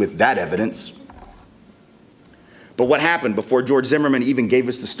case with that evidence. But what happened before George Zimmerman even gave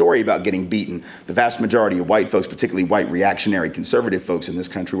us the story about getting beaten? The vast majority of white folks, particularly white reactionary conservative folks in this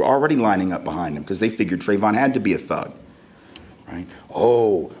country, were already lining up behind him because they figured Trayvon had to be a thug. Right?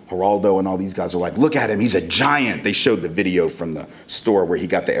 Oh, Geraldo and all these guys are like, look at him, he's a giant. They showed the video from the store where he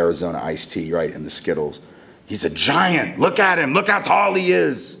got the Arizona iced tea, right, and the Skittles. He's a giant. Look at him. Look how tall he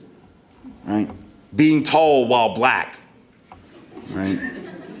is. Right? Being tall while black, right?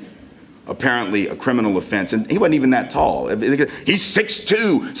 Apparently a criminal offense, and he wasn't even that tall. He's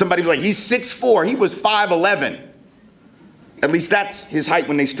 6'2". Somebody was like, he's 6'4". He was 5'11". At least that's his height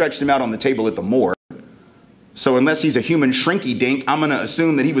when they stretched him out on the table at the morgue. So unless he's a human shrinky dink, I'm gonna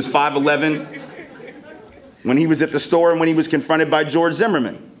assume that he was 5'11" when he was at the store and when he was confronted by George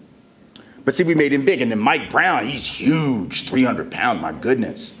Zimmerman. But see, we made him big. And then Mike Brown, he's huge, 300 pounds, my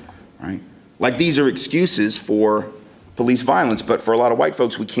goodness, right? Like, these are excuses for police violence, but for a lot of white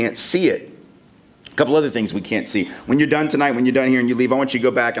folks, we can't see it. A couple other things we can't see. When you're done tonight, when you're done here and you leave, I want you to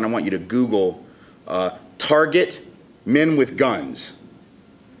go back and I want you to Google Target men with guns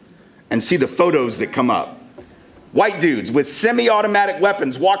and see the photos that come up. White dudes with semi-automatic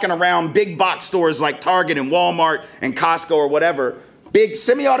weapons walking around big box stores like Target and Walmart and Costco or whatever. Big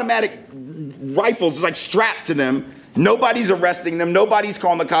semi-automatic rifles like strapped to them. Nobody's arresting them. Nobody's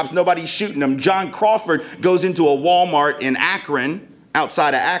calling the cops. Nobody's shooting them. John Crawford goes into a Walmart in Akron,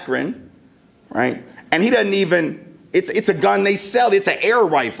 outside of Akron, right? And he doesn't even, it's a gun they sell. It's an air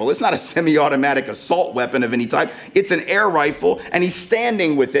rifle. It's not a semi-automatic assault weapon of any type. It's an air rifle, and he's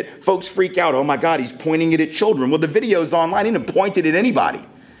standing with it. Folks freak out. Oh my God, he's pointing it at children. Well, the video's online. He didn't point it at anybody.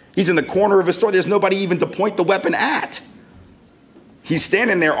 He's in the corner of a store. There's nobody even to point the weapon at. He's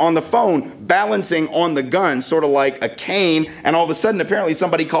standing there on the phone, balancing on the gun, sort of like a cane, and all of a sudden, apparently,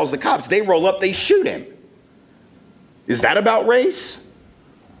 somebody calls the cops. They roll up, they shoot him. Is that about race?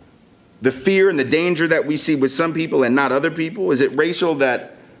 The fear and the danger that we see with some people and not other people? Is it racial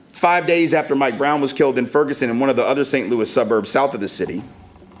that 5 days after Mike Brown was killed in Ferguson, in one of the other St. Louis suburbs south of the city,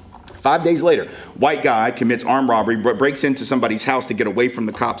 5 days later, white guy commits armed robbery, breaks into somebody's house to get away from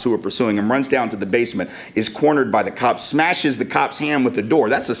the cops who are pursuing him, runs down to the basement, is cornered by the cops, smashes the cop's hand with the door.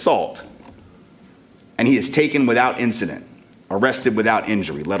 That's assault. And he is taken without incident, arrested without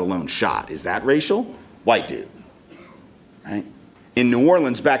injury, let alone shot. Is that racial? White dude, right? In New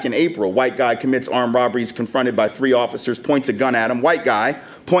Orleans back in April, white guy commits armed robberies, confronted by 3 officers, points a gun at him. White guy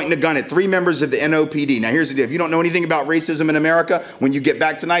pointing a gun at 3 members of the NOPD. Now here's the deal. If you don't know anything about racism in America, when you get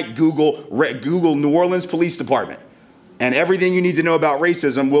back tonight, Google New Orleans Police Department. And everything you need to know about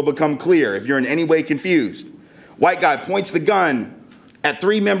racism will become clear if you're in any way confused. White guy points the gun at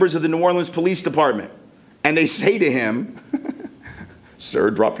 3 members of the New Orleans Police Department. And they say to him, sir,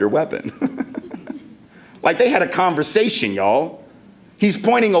 drop your weapon. Like they had a conversation, y'all. He's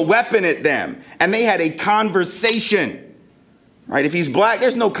pointing a weapon at them, and they had a conversation, right? If he's black,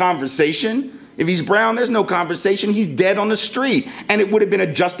 there's no conversation. If he's brown, there's no conversation. He's dead on the street, and it would have been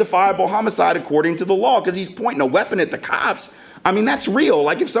a justifiable homicide according to the law because he's pointing a weapon at the cops. I mean, that's real.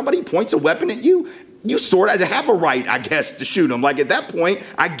 Like if somebody points a weapon at you, you sort of have a right, I guess, to shoot them. Like at that point,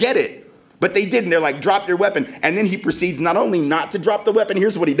 I get it. But they didn't. They're like, drop your weapon. And then he proceeds not only not to drop the weapon,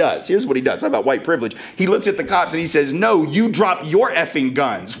 here's what he does. Here's what he does. Talk about white privilege. He looks at the cops and he says, no, you drop your effing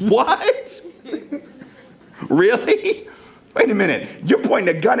guns. What? Really? Wait a minute. You're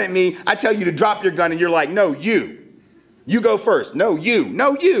pointing a gun at me. I tell you to drop your gun and you're like, no, you. You go first. No, you.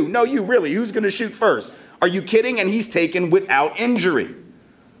 No, you. No, you. Really? Who's going to shoot first? Are you kidding? And he's taken without injury.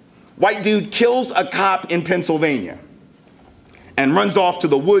 White dude kills a cop in Pennsylvania and runs off to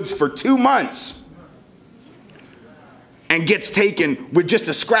the woods for 2 months and gets taken with just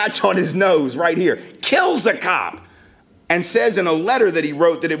a scratch on his nose right here. Kills a cop and says in a letter that he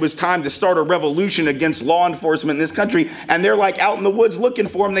wrote that it was time to start a revolution against law enforcement in this country. And they're like out in the woods looking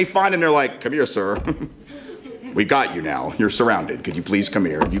for him. They find him. They're like, come here, sir. We got you now. You're surrounded. Could you please come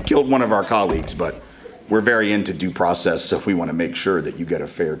here? You killed one of our colleagues, but we're very into due process, so we want to make sure that you get a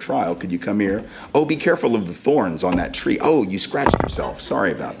fair trial. Could you come here? Oh, be careful of the thorns on that tree. Oh, you scratched yourself.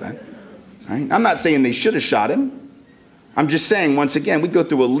 Sorry about that. Right? I'm not saying they should have shot him, I'm just saying, once again, we go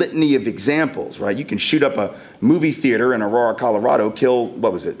through a litany of examples, right? You can shoot up a movie theater in Aurora, Colorado, kill,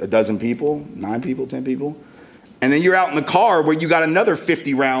 what was it, a dozen people, 9 people, 10 people? And then you're out in the car where you got another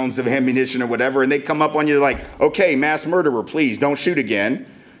 50 rounds of ammunition or whatever, and they come up on you like, okay, mass murderer, please don't shoot again.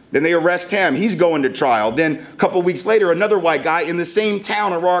 Then they arrest him. He's going to trial. Then a couple weeks later, another white guy in the same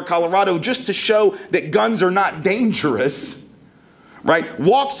town, Aurora, Colorado, just to show that guns are not dangerous, right?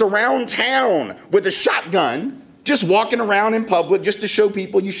 Walks around town with a shotgun, just walking around in public just to show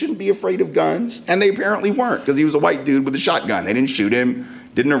people you shouldn't be afraid of guns. And they apparently weren't, because he was a white dude with a shotgun. They didn't shoot him,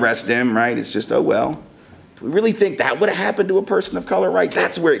 didn't arrest him, right? It's just, oh, well. Do we really think that would have happened to a person of color, right?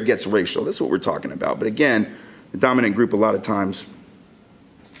 That's where it gets racial. That's what we're talking about. But again, the dominant group a lot of times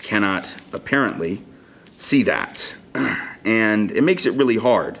cannot apparently see that. And it makes it really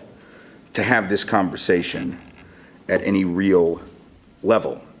hard to have this conversation at any real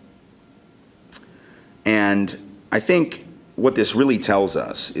level. And I think what this really tells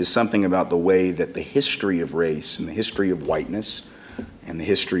us is something about the way that the history of race and the history of whiteness and the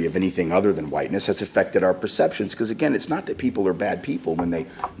history of anything other than whiteness has affected our perceptions. Because again, it's not that people are bad people when they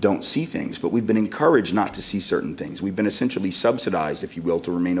don't see things, but we've been encouraged not to see certain things. We've been essentially subsidized, if you will,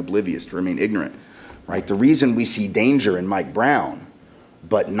 to remain oblivious, to remain ignorant, right? The reason we see danger in Mike Brown,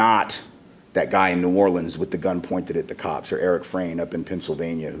 but not that guy in New Orleans with the gun pointed at the cops, or Eric Frayne up in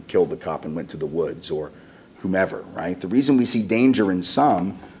Pennsylvania who killed the cop and went to the woods, or whomever, right? The reason we see danger in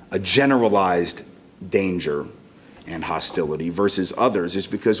some, a generalized danger and hostility versus others, is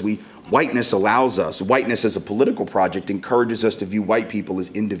because whiteness allows us, whiteness as a political project encourages us to view white people as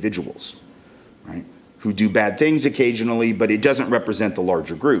individuals, right? Who do bad things occasionally, but it doesn't represent the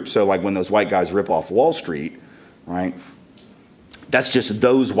larger group. So like when those white guys rip off Wall Street, right? That's just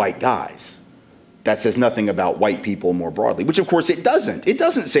those white guys. That says nothing about white people more broadly, which of course it doesn't. It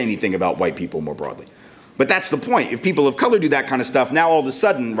doesn't say anything about white people more broadly. But that's the point. If people of color do that kind of stuff, now all of a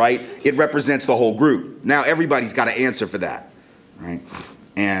sudden, right, it represents the whole group. Now everybody's got to answer for that, right?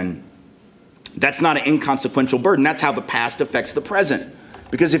 And that's not an inconsequential burden. That's how the past affects the present.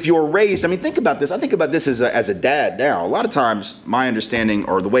 Because if you're raised, I mean, think about this. I think about this as a dad now. A lot of times my understanding,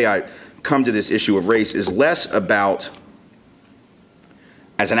 or the way I come to this issue of race, is less about,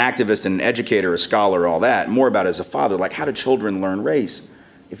 as an activist and an educator, a scholar, all that, more about as a father, like how do children learn race?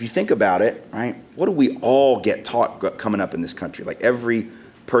 If you think about it, right, what do we all get taught coming up in this country? Like every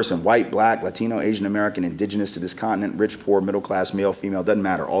person, white, black, Latino, Asian American, indigenous to this continent, rich, poor, middle class, male, female, doesn't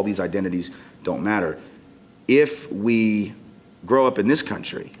matter. All these identities don't matter. If we grow up in this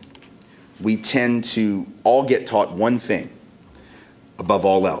country, we tend to all get taught one thing above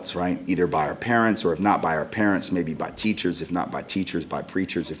all else, right? Either by our parents, or if not by our parents, maybe by teachers, if not by teachers, by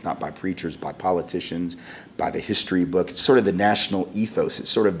preachers, if not by preachers, by politicians, by the history book. It's sort of the national ethos.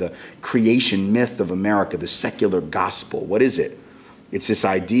 It's sort of the creation myth of America, the secular gospel. What is it? It's this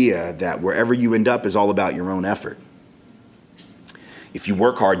idea that wherever you end up is all about your own effort. If you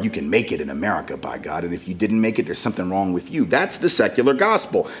work hard, you can make it in America, by God. And if you didn't make it, there's something wrong with you. That's the secular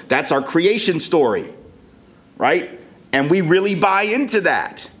gospel. That's our creation story, right? And we really buy into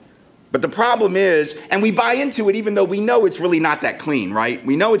that. But the problem is, and we buy into it even though we know it's really not that clean, right?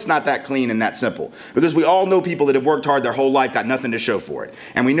 We know it's not that clean and that simple. Because we all know people that have worked hard their whole life, got nothing to show for it.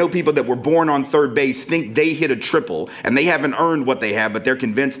 And we know people that were born on third base, think they hit a triple, and they haven't earned what they have, but they're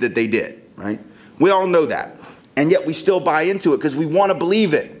convinced that they did, right? We all know that. And yet we still buy into it because we want to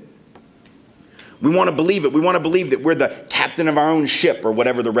believe it. We want to believe it. We want to believe that we're the captain of our own ship, or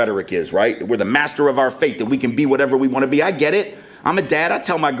whatever the rhetoric is, right? That we're the master of our fate, that we can be whatever we want to be. I get it. I'm a dad. I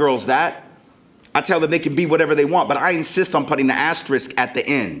tell my girls that. I tell them they can be whatever they want, but I insist on putting the asterisk at the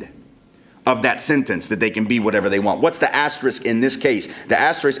end of that sentence, that they can be whatever they want. What's the asterisk in this case? The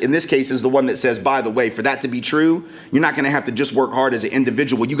asterisk in this case is the one that says, by the way, for that to be true, you're not going to have to just work hard as an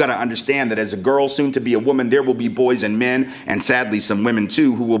individual. You got to understand that as a girl, soon to be a woman, there will be boys and men, and sadly some women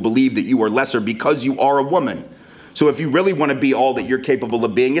too, who will believe that you are lesser because you are a woman. So if you really want to be all that you're capable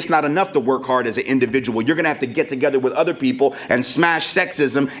of being, it's not enough to work hard as an individual. You're going to have to get together with other people and smash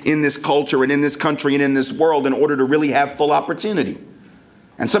sexism in this culture and in this country and in this world in order to really have full opportunity.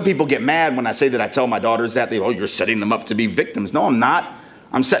 And some people get mad when I say that. I tell my daughters that. Oh, you're setting them up to be victims. No, I'm not.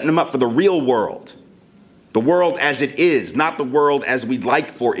 I'm setting them up for the real world. The world as it is, not the world as we'd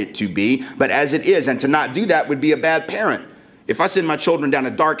like for it to be, but as it is. And to not do that would be a bad parent. If I send my children down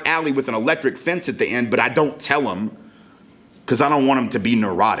a dark alley with an electric fence at the end, but I don't tell them because I don't want them to be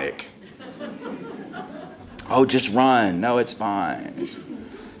neurotic. Oh, just run. No, it's fine.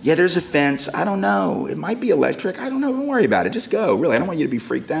 Yeah, there's a fence. I don't know. It might be electric. I don't know. Don't worry about it. Just go. Really, I don't want you to be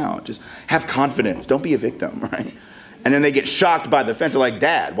freaked out. Just have confidence. Don't be a victim, right? And then they get shocked by the fence. They're like,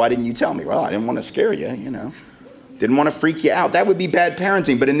 Dad, why didn't you tell me? Well, I didn't want to scare you, you know. Didn't want to freak you out. That would be bad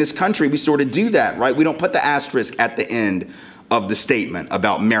parenting. But in this country, we sort of do that, right? We don't put the asterisk at the end of the statement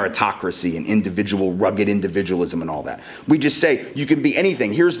about meritocracy and individual, rugged individualism and all that. We just say, you can be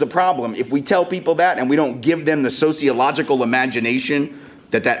anything. Here's the problem. If we tell people that and we don't give them the sociological imagination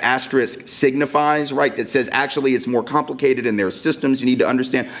that that asterisk signifies, right, that says actually it's more complicated and there are systems you need to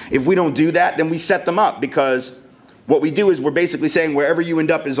understand. If we don't do that, then we set them up, because what we do is we're basically saying wherever you end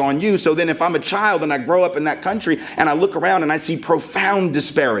up is on you. So then if I'm a child and I grow up in that country and I look around and I see profound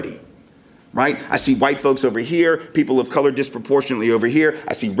disparity, right? I see white folks over here, people of color disproportionately over here.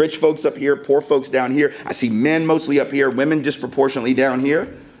 I see rich folks up here, poor folks down here. I see men mostly up here, women disproportionately down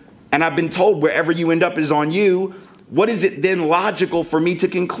here. And I've been told wherever you end up is on you. What is it then logical for me to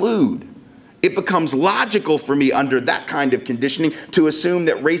conclude? It becomes logical for me under that kind of conditioning to assume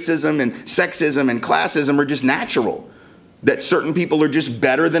that racism and sexism and classism are just natural. That certain people are just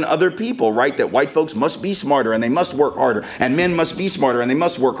better than other people, right? That white folks must be smarter and they must work harder, and men must be smarter and they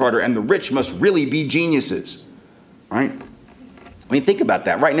must work harder, and the rich must really be geniuses, right? I mean, think about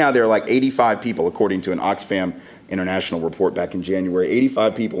that. Right now, there are like 85 people, according to an Oxfam International report back in January,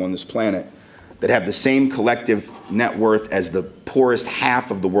 85 people on this planet that have the same collective net worth as the poorest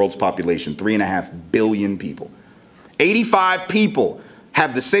half of the world's population, 3.5 billion people. 85 people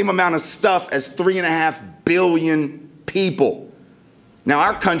have the same amount of stuff as 3.5 billion people. Now,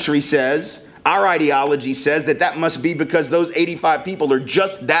 our country says, our ideology says that that must be because those 85 people are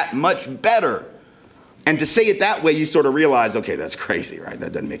just that much better. And to say it that way, you sort of realize, okay, that's crazy, right?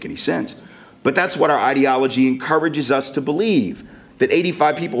 That doesn't make any sense. But that's what our ideology encourages us to believe, that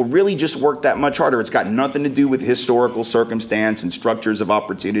 85 people really just work that much harder. It's got nothing to do with historical circumstance and structures of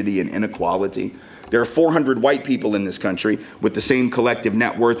opportunity and inequality. There are 400 white people in this country with the same collective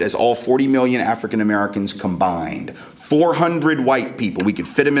net worth as all 40 million African Americans combined. 400 white people, we could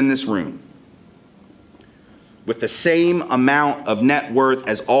fit them in this room, with the same amount of net worth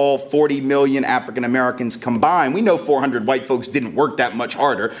as all 40 million African Americans combined. We know 400 white folks didn't work that much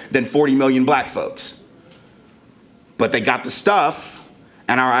harder than 40 million black folks. But they got the stuff,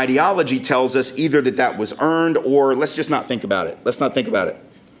 and our ideology tells us either that that was earned or let's just not think about it. Let's not think about it.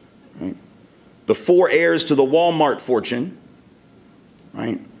 Right? The 4 heirs to the Walmart fortune,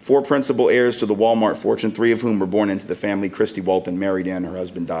 right? 4 principal heirs to the Walmart fortune, 3 of whom were born into the family. Christy Walton married in, her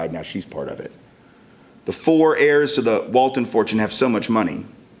husband died, now she's part of it. The 4 heirs to the Walton fortune have so much money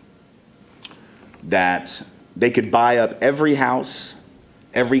that they could buy up every house,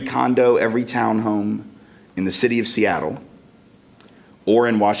 every condo, every townhome in the city of Seattle, or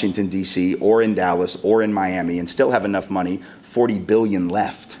in Washington, D.C., or in Dallas, or in Miami, and still have enough money, $40 billion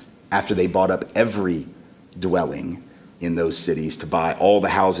left, after they bought up every dwelling in those cities, to buy all the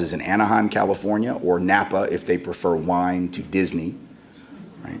houses in Anaheim, California, or Napa, if they prefer wine, to Disney,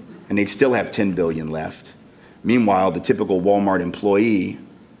 right? And they'd still have $10 billion left. Meanwhile, the typical Walmart employee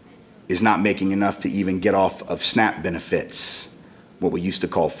is not making enough to even get off of SNAP benefits, what we used to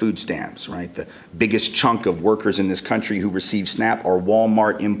call food stamps, right? The biggest chunk of workers in this country who receive SNAP are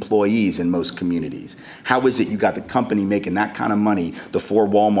Walmart employees in most communities. How is it you got the company making that kind of money, the 4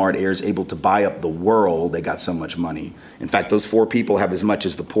 Walmart heirs able to buy up the world? They got so much money. In fact, those 4 people have as much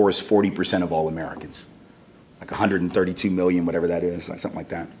as the poorest 40% of all Americans, like 132 million, whatever that is, like something like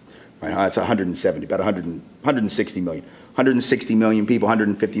that. Right? That's 170, about 160 million. 160 million people,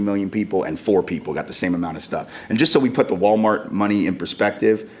 150 million people, and 4 people got the same amount of stuff. And just so we put the Walmart money in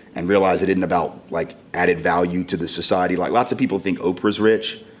perspective and realize it isn't about like added value to the society. Like lots of people think Oprah's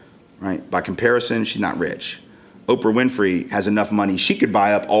rich, right? By comparison, she's not rich. Oprah Winfrey has enough money, she could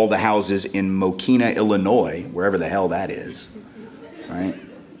buy up all the houses in Mokina, Illinois, wherever the hell that is, right?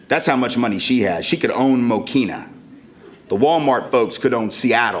 That's how much money she has. She could own Mokina. The Walmart folks could own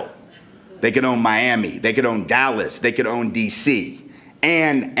Seattle. They could own Miami, they could own Dallas, they could own DC,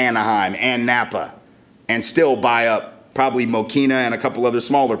 and Anaheim, and Napa, and still buy up probably Mokina and a couple other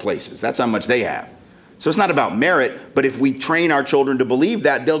smaller places. That's how much they have. So it's not about merit, but if we train our children to believe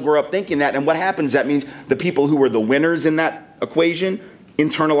that, they'll grow up thinking that, and what happens, that means the people who are the winners in that equation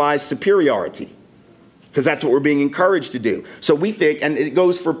internalize superiority, because that's what we're being encouraged to do. So we think, and it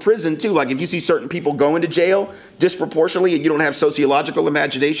goes for prison too, like if you see certain people going to jail disproportionately and you don't have sociological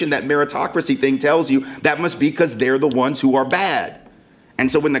imagination, that meritocracy thing tells you that must be because they're the ones who are bad.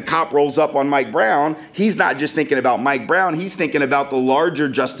 And so when the cop rolls up on Mike Brown, he's not just thinking about Mike Brown, he's thinking about the larger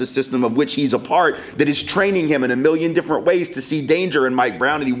justice system of which he's a part that is training him in a million different ways to see danger in Mike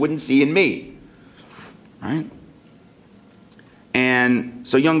Brown that he wouldn't see in me, right? And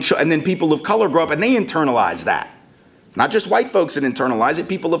so and then people of color grow up and they internalize that. Not just white folks that internalize it,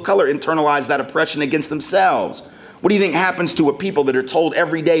 people of color internalize that oppression against themselves. What do you think happens to a people that are told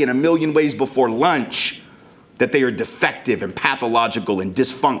every day in a million ways before lunch that they are defective and pathological and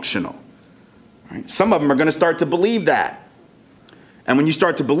dysfunctional. Right? Some of them are going to start to believe that. And when you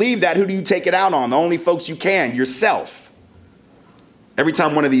start to believe that, who do you take it out on? The only folks you can, yourself. Every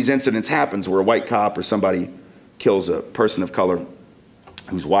time one of these incidents happens where a white cop or somebody kills a person of color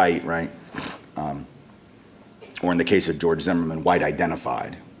who's white, right? Or in the case of George Zimmerman, white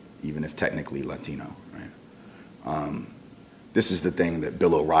identified, even if technically Latino, right? This is the thing that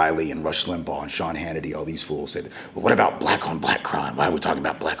Bill O'Reilly and Rush Limbaugh and Sean Hannity, all these fools say, well, what about black on black crime? Why are we talking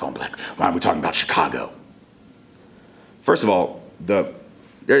about black on black? Why are we talking about Chicago? First of all,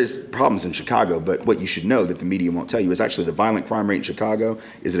 there's problems in Chicago, but what you should know that the media won't tell you is actually the violent crime rate in Chicago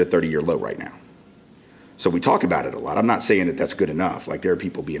is at a 30-year low right now. So we talk about it a lot. I'm not saying that that's good enough. Like, there are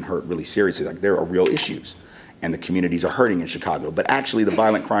people being hurt really seriously. Like, there are real issues, and the communities are hurting in Chicago. But actually, the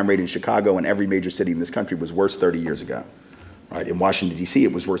violent crime rate in Chicago and every major city in this country was worse 30 years ago. Right? In Washington, D.C.,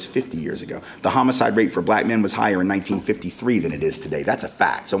 it was worse 50 years ago. The homicide rate for black men was higher in 1953 than it is today. That's a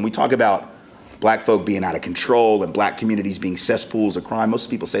fact. So when we talk about black folk being out of control and black communities being cesspools of crime, most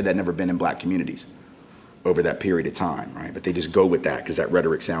people say that never been in black communities over that period of time, right? But they just go with that because that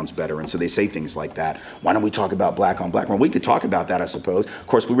rhetoric sounds better. And so they say things like that. Why don't we talk about black on black crime? We could talk about that, I suppose. Of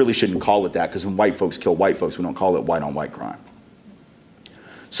course, we really shouldn't call it that because when white folks kill white folks, we don't call it white on white crime.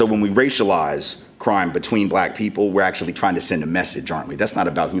 So when we racialize crime between black people, we're actually trying to send a message, aren't we? That's not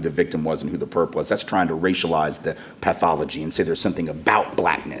about who the victim was and who the perp was. That's trying to racialize the pathology and say there's something about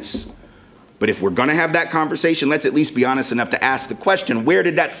blackness. But if we're gonna have that conversation, let's at least be honest enough to ask the question, where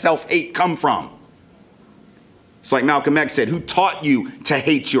did that self-hate come from? It's like Malcolm X said, who taught you to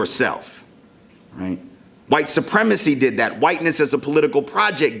hate yourself, right? White supremacy did that. Whiteness as a political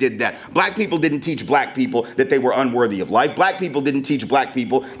project did that. Black people didn't teach black people that they were unworthy of life. Black people didn't teach black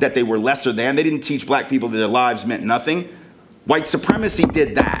people that they were lesser than. They didn't teach black people that their lives meant nothing. White supremacy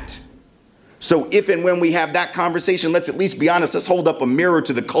did that. So if and when we have that conversation, let's at least be honest, let's hold up a mirror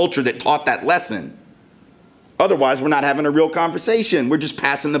to the culture that taught that lesson. Otherwise, we're not having a real conversation. We're just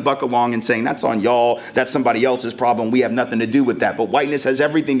passing the buck along and saying, that's on y'all, that's somebody else's problem, we have nothing to do with that. But whiteness has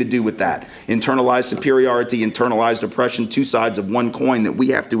everything to do with that. Internalized superiority, internalized oppression, two sides of one coin that we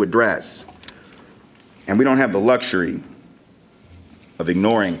have to address. And we don't have the luxury of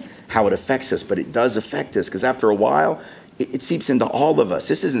ignoring how it affects us, but it does affect us, because after a while, it seeps into all of us.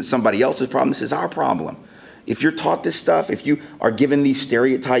 This isn't somebody else's problem, this is our problem. If you're taught this stuff, if you are given these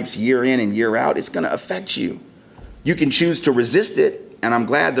stereotypes year in and year out, it's gonna affect you. You can choose to resist it, and I'm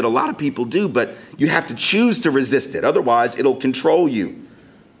glad that a lot of people do, but you have to choose to resist it. Otherwise, it'll control you.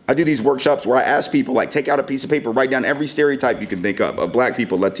 I do these workshops where I ask people, like, take out a piece of paper, write down every stereotype you can think of black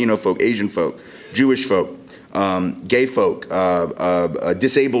people, Latino folk, Asian folk, Jewish folk, gay folk,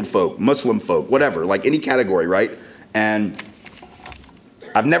 disabled folk, Muslim folk, whatever, like any category, right? And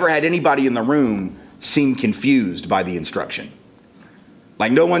I've never had anybody in the room seem confused by the instruction.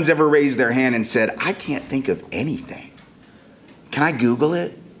 Like, no one's ever raised their hand and said, I can't think of anything. Can I Google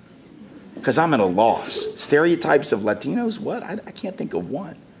it? Because I'm at a loss. Stereotypes of Latinos? What? I can't think of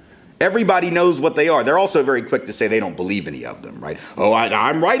one. Everybody knows what they are. They're also very quick to say they don't believe any of them, right? Oh,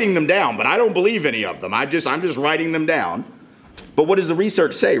 I'm writing them down, but I don't believe any of them. I'm just writing them down. But what does the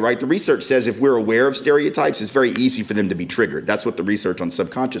research say, right? The research says if we're aware of stereotypes, it's very easy for them to be triggered. That's what the research on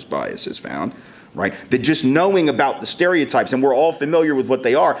subconscious bias has found. Right? That just knowing about the stereotypes, and we're all familiar with what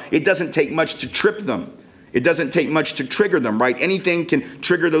they are, it doesn't take much to trip them. It doesn't take much to trigger them, right? Anything can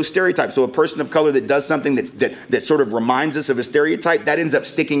trigger those stereotypes. So a person of color that does something that sort of reminds us of a stereotype, that ends up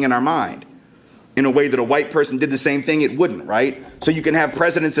sticking in our mind. In a way that a white person did the same thing, it wouldn't, right? So you can have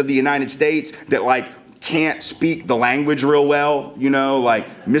presidents of the United States that, like, can't speak the language real well, you know,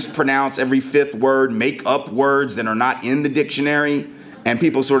 like mispronounce every fifth word, make up words that are not in the dictionary, and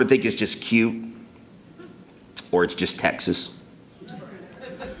people sort of think it's just cute. Or it's just Texas,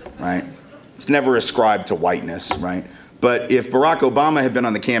 right? It's never ascribed to whiteness, right? But if Barack Obama had been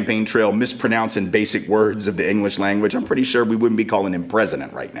on the campaign trail mispronouncing basic words of the English language, I'm pretty sure we wouldn't be calling him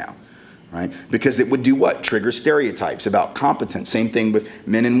president right now, right? Because it would do what? Trigger stereotypes about competence. Same thing with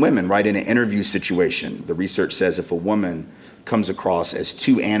men and women, right? In an interview situation, the research says if a woman comes across as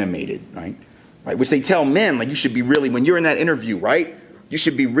too animated, right? Which they tell men, like, you should be really, when you're in that interview, right? You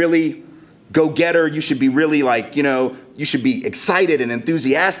should be really go-getter, you should be really, like, you know, you should be excited and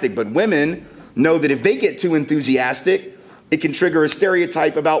enthusiastic, but women know that if they get too enthusiastic, it can trigger a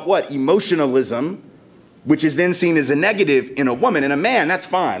stereotype about what? Emotionalism, which is then seen as a negative in a woman. In a man, that's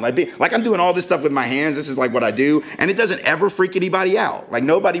fine. Like I'm doing all this stuff with my hands, this is like what I do, and it doesn't ever freak anybody out. Like,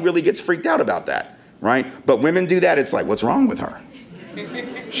 nobody really gets freaked out about that, right? But women do that, it's like, what's wrong with her?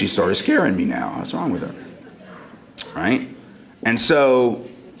 She's sort of scaring me now, what's wrong with her, right? And so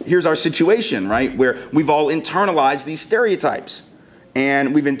here's our situation, right? Where we've all internalized these stereotypes.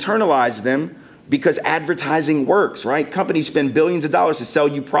 And we've internalized them because advertising works, right? Companies spend billions of dollars to sell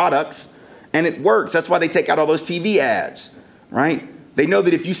you products, and it works. That's why they take out all those TV ads, right? They know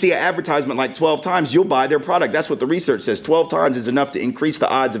that if you see an advertisement like 12 times, you'll buy their product. That's what the research says. 12 times is enough to increase the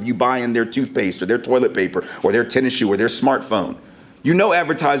odds of you buying their toothpaste or their toilet paper or their tennis shoe or their smartphone. You know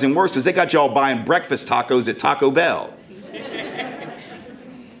advertising works because they got y'all buying breakfast tacos at Taco Bell.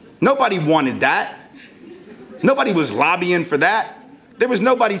 Nobody wanted that. Nobody was lobbying for that. There was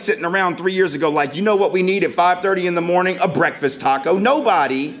nobody sitting around 3 years ago like, you know what we need at 5:30 in the morning? A breakfast taco.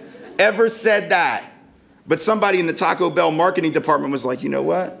 Nobody ever said that. But somebody in the Taco Bell marketing department was like, you know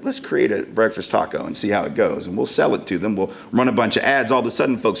what? Let's create a breakfast taco and see how it goes. And we'll sell it to them. We'll run a bunch of ads. All of a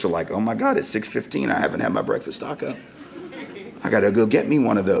sudden, folks are like, oh my God, it's 6:15. I haven't had my breakfast taco. I got to go get me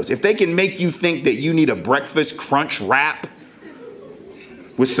one of those. If they can make you think that you need a breakfast crunch wrap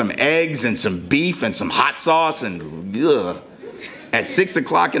with some eggs and some beef and some hot sauce and at 6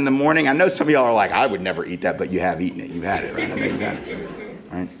 o'clock in the morning, I know some of y'all are like, I would never eat that, but you have eaten it. You had it, right? I know you had it,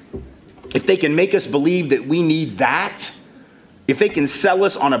 right? If they can make us believe that we need that, if they can sell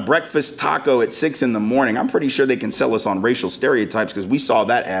us on a breakfast taco at 6 in the morning, I'm pretty sure they can sell us on racial stereotypes because we saw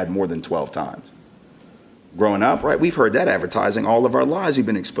that ad more than 12 times. Growing up, right, we've heard that advertising all of our lives. We've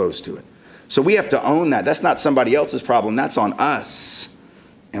been exposed to it. So we have to own that. That's not somebody else's problem. That's on us.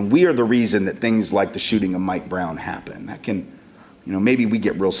 And we are the reason that things like the shooting of Mike Brown happen. That can, you know, maybe we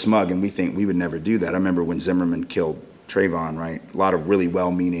get real smug and we think we would never do that. I remember when Zimmerman killed Trayvon, right? A lot of really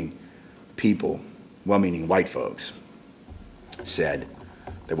well-meaning people, well-meaning white folks, said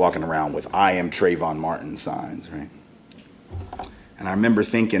they're walking around with "I am Trayvon Martin" signs, right? And I remember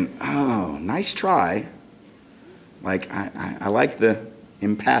thinking, oh, nice try. Like, I like the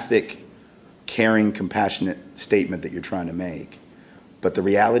empathic, caring, compassionate statement that you're trying to make. But the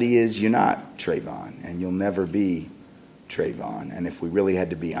reality is you're not Trayvon, and you'll never be Trayvon. And if we really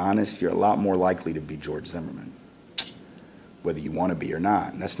had to be honest, you're a lot more likely to be George Zimmerman, whether you want to be or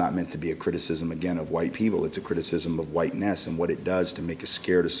not. And that's not meant to be a criticism, again, of white people. It's a criticism of whiteness and what it does to make us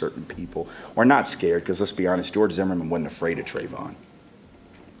scared of certain people. Or not scared, because let's be honest, George Zimmerman wasn't afraid of Trayvon.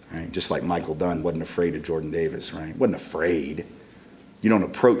 Right? Just like Michael Dunn wasn't afraid of Jordan Davis, right? Wasn't afraid. You don't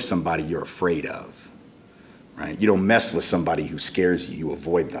approach somebody you're afraid of, right? You don't mess with somebody who scares you, you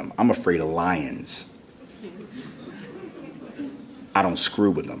avoid them. I'm afraid of lions. I don't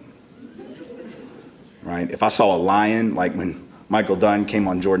screw with them, right? If I saw a lion, like when Michael Dunn came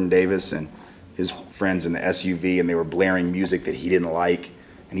on Jordan Davis and his friends in the SUV and they were blaring music that he didn't like,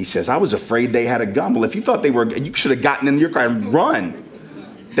 and he says, I was afraid they had a gun. Well, if you thought they were, you should have gotten in your car and run.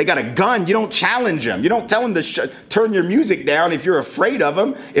 They got a gun, you don't challenge them. You don't tell them to turn your music down if you're afraid of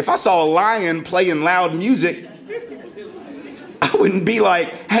them. If I saw a lion playing loud music, I wouldn't be like,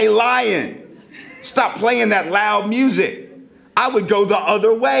 hey, lion, stop playing that loud music. I would go the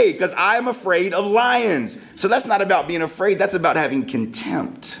other way because I am afraid of lions. So that's not about being afraid. That's about having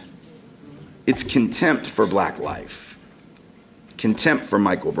contempt. It's contempt for black life. Contempt for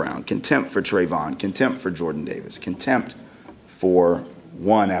Michael Brown. Contempt for Trayvon. Contempt for Jordan Davis. Contempt for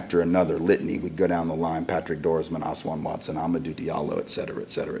one after another litany. We go down the line, Patrick Dorisman, Aswan Watson, Amadou Diallo, et cetera,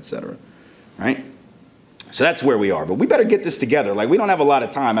 et cetera, et cetera, right? So that's where we are. But we better get this together. Like, we don't have a lot of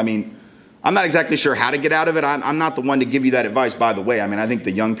time. I mean, I'm not exactly sure how to get out of it. I'm not the one to give you that advice, by the way. I mean, I think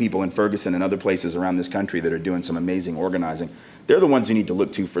the young people in Ferguson and other places around this country that are doing some amazing organizing, they're the ones you need to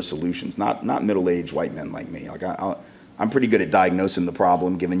look to for solutions, not middle-aged white men like me. Like, I'm pretty good at diagnosing the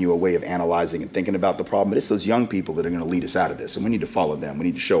problem, giving you a way of analyzing and thinking about the problem, but it's those young people that are going to lead us out of this, and we need to follow them. We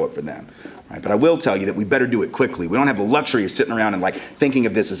need to show up for them. Right? But I will tell you that we better do it quickly. We don't have the luxury of sitting around and like thinking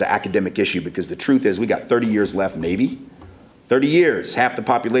of this as an academic issue, because the truth is we got 30 years left, maybe. 30 years, half the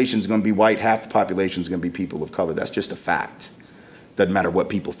population is going to be white, half the population is going to be people of color. That's just a fact. Doesn't matter what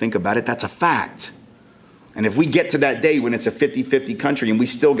people think about it, that's a fact. And if we get to that day when it's a 50-50 country and we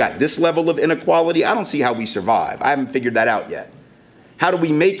still got this level of inequality, I don't see how we survive. I haven't figured that out yet. How do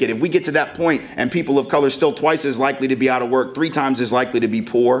we make it? If we get to that point and people of color still twice as likely to be out of work, 3 times as likely to be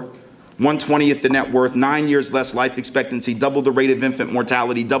poor, 1/20th the net worth, 9 years less life expectancy, double the rate of infant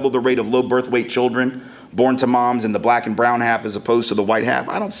mortality, double the rate of low birth weight children born to moms in the black and brown half as opposed to the white half,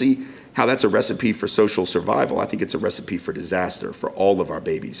 I don't see how that's a recipe for social survival. I think it's a recipe for disaster for all of our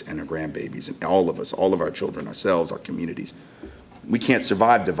babies and our grandbabies and all of us, all of our children, ourselves, our communities. We can't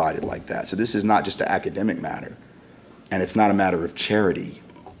survive divided like that. So this is not just an academic matter. And it's not a matter of charity.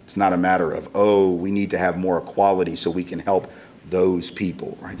 It's not a matter of, oh, we need to have more equality so we can help those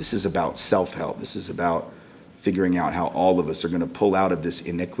people, right? This is about self-help. This is about figuring out how all of us are going to pull out of this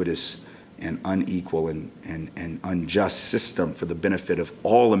iniquitous and unequal and unjust system for the benefit of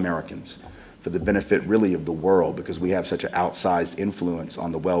all Americans, for the benefit really of the world, because we have such an outsized influence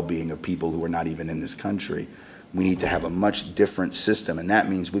on the well-being of people who are not even in this country. We need to have a much different system, and that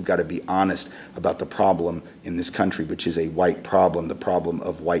means we've got to be honest about the problem in this country, which is a white problem, the problem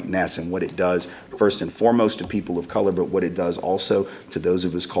of whiteness, and what it does first and foremost to people of color, but what it does also to those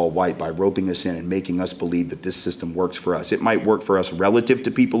of us called white by roping us in and making us believe that this system works for us. It might work for us relative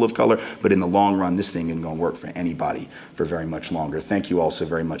to people of color, but in the long run, this thing isn't going to work for anybody for very much longer. Thank you all so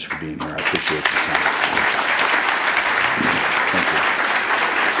very much for being here. I appreciate your time.